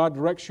come as God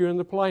directs you in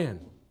the plan.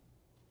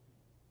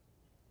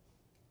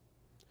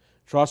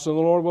 Trust in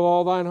the Lord with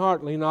all thine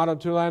heart. Lean not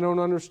unto thine own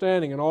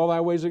understanding. In all thy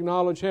ways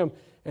acknowledge Him,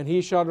 and He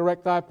shall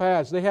direct thy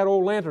paths. They had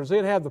old lanterns. They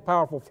didn't have the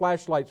powerful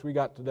flashlights we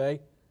got today.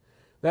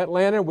 That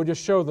lantern would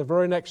just show the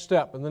very next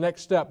step and the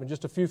next step and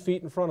just a few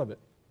feet in front of it.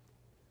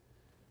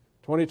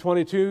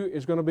 2022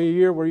 is going to be a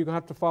year where you're going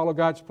to have to follow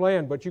God's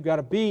plan, but you've got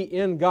to be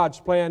in God's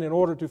plan in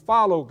order to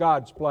follow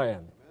God's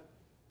plan.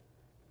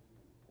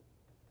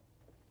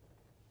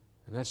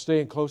 And that's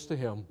staying close to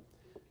Him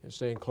and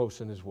staying close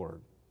in His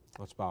Word.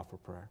 Let's bow for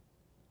prayer.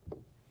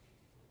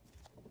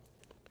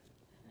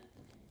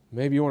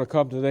 Maybe you want to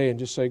come today and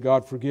just say,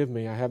 God, forgive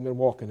me. I haven't been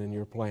walking in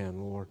your plan,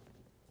 Lord.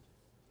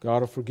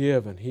 God will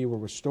forgive, and He will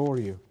restore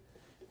you,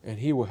 and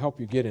He will help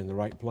you get in the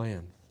right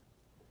plan.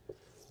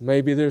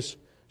 Maybe there's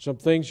some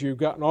things you've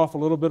gotten off a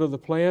little bit of the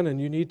plan,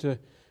 and you need to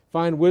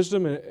find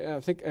wisdom. And I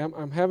think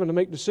I'm having to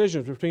make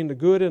decisions between the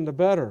good and the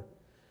better.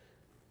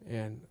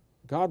 And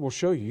God will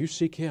show you. You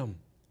seek Him.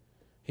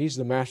 He's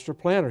the master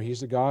planner.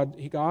 He's the God.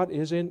 God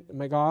is a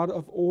God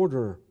of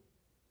order.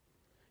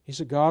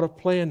 He's a God of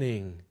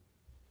planning.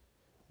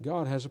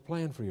 God has a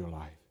plan for your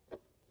life.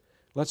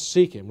 Let's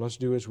seek Him. Let's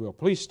do His will.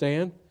 Please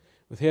stand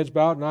with heads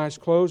bowed and eyes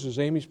closed as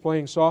Amy's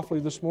playing softly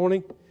this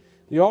morning.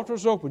 The altar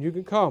is open. You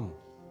can come.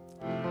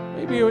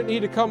 Maybe you need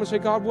to come and say,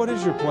 God, what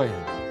is your plan?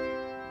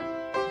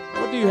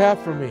 What do you have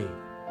for me?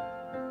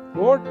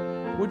 Lord,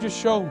 would you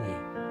show me?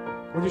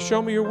 Would you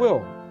show me your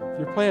will,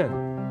 your plan?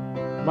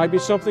 It might be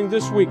something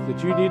this week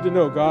that you need to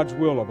know God's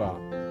will about.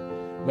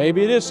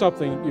 Maybe it is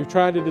something you're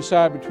trying to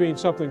decide between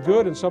something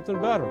good and something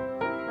better.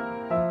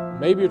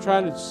 Maybe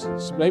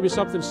maybe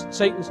something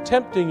Satan's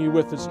tempting you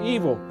with that's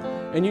evil,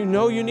 and you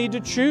know you need to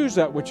choose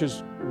that which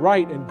is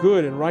right and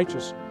good and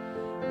righteous.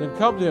 Then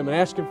come to Him and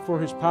ask Him for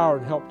His power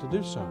and help to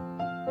do so.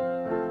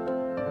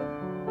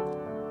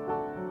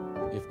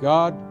 If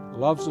God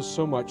loves us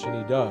so much, and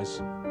He does,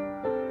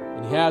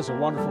 and He has a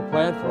wonderful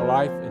plan for our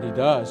life, and He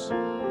does,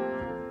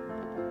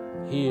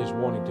 He is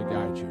wanting to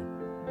guide you,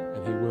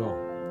 and He will,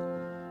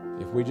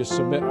 if we just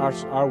submit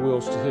our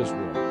wills to His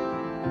will.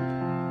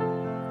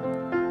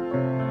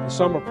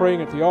 Some are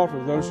praying at the altar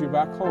for those of you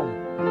back home.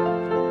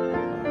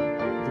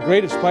 The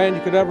greatest plan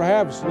you could ever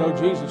have is to know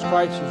Jesus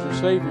Christ as your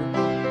Savior.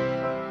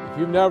 If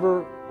you've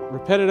never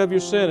repented of your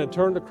sin and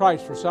turned to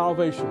Christ for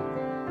salvation,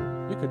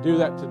 you can do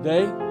that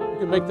today. You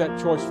can make that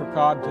choice for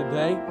God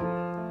today.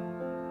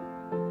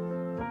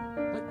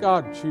 Let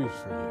God choose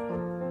for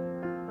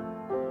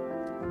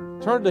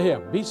you. Turn to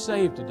Him. Be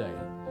saved today.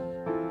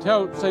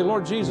 Say,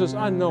 Lord Jesus,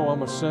 I know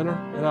I'm a sinner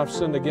and I've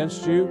sinned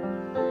against you.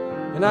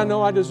 And I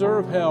know I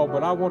deserve hell,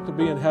 but I want to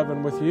be in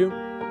heaven with you.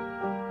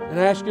 And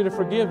I ask you to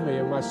forgive me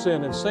of my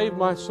sin and save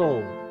my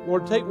soul.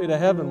 Lord, take me to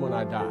heaven when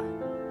I die.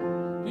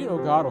 Do you know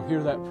God will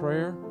hear that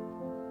prayer?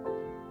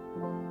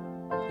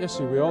 Yes,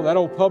 He will. That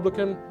old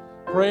publican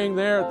praying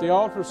there at the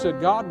altar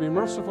said, God, be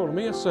merciful to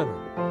me, a sinner.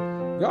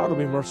 God will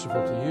be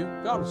merciful to you.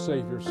 God will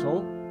save your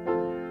soul.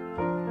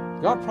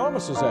 God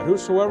promises that.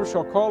 Whosoever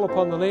shall call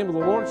upon the name of the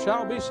Lord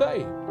shall be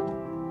saved.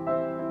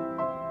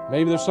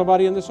 Maybe there's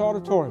somebody in this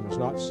auditorium that's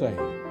not saved.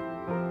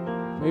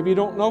 Maybe you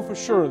don't know for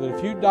sure that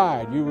if you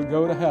died, you would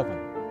go to heaven.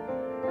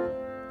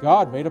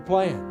 God made a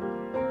plan.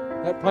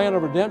 That plan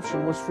of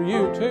redemption was for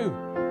you too.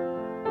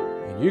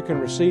 And you can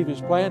receive His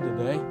plan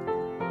today.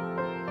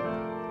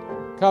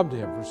 Come to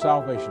Him for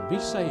salvation. Be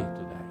saved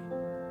today.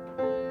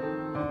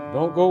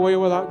 Don't go away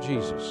without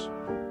Jesus.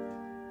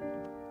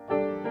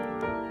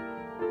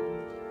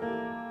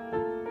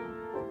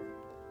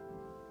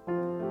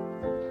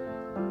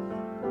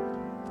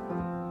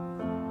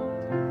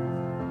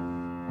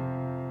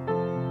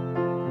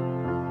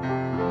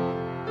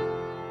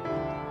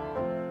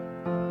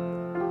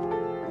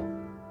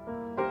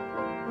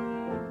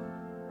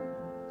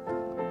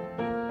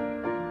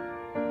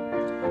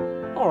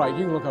 All right,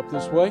 you can look up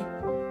this way.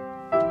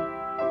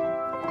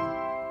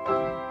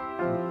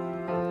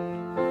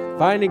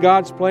 Finding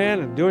God's plan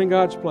and doing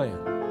God's plan.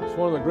 It's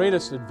one of the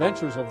greatest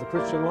adventures of the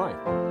Christian life.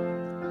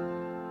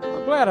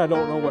 I'm glad I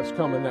don't know what's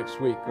coming next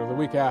week or the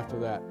week after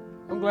that.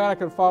 I'm glad I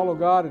can follow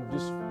God and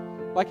just,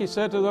 like He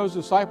said to those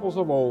disciples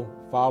of old,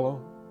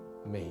 follow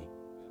me.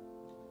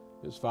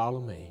 Just follow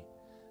me.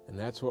 And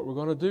that's what we're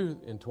going to do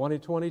in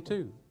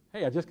 2022.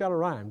 Hey, I just got a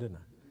rhyme, didn't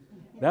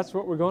I? That's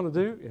what we're going to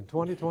do in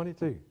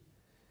 2022.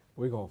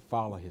 We're going to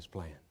follow His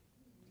plan.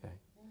 Okay?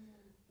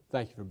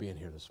 Thank you for being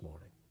here this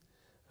morning.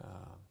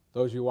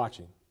 Those of you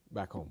watching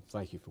back home,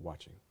 thank you for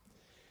watching.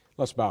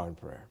 Let's bow in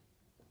prayer.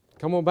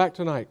 Come on back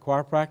tonight.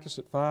 Choir practice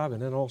at 5,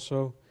 and then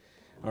also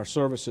our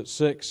service at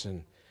 6.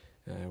 And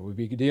we'll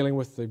be dealing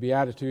with the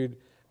Beatitude,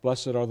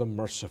 blessed are the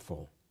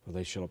merciful, for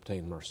they shall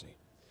obtain mercy.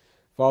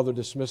 Father,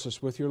 dismiss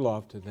us with your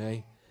love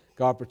today.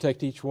 God,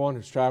 protect each one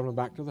who's traveling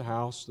back to the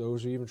house,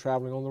 those who are even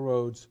traveling on the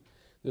roads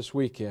this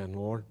weekend,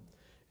 Lord.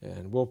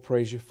 And we'll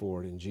praise you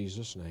for it in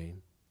Jesus'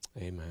 name.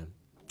 Amen.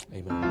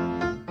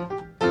 Amen.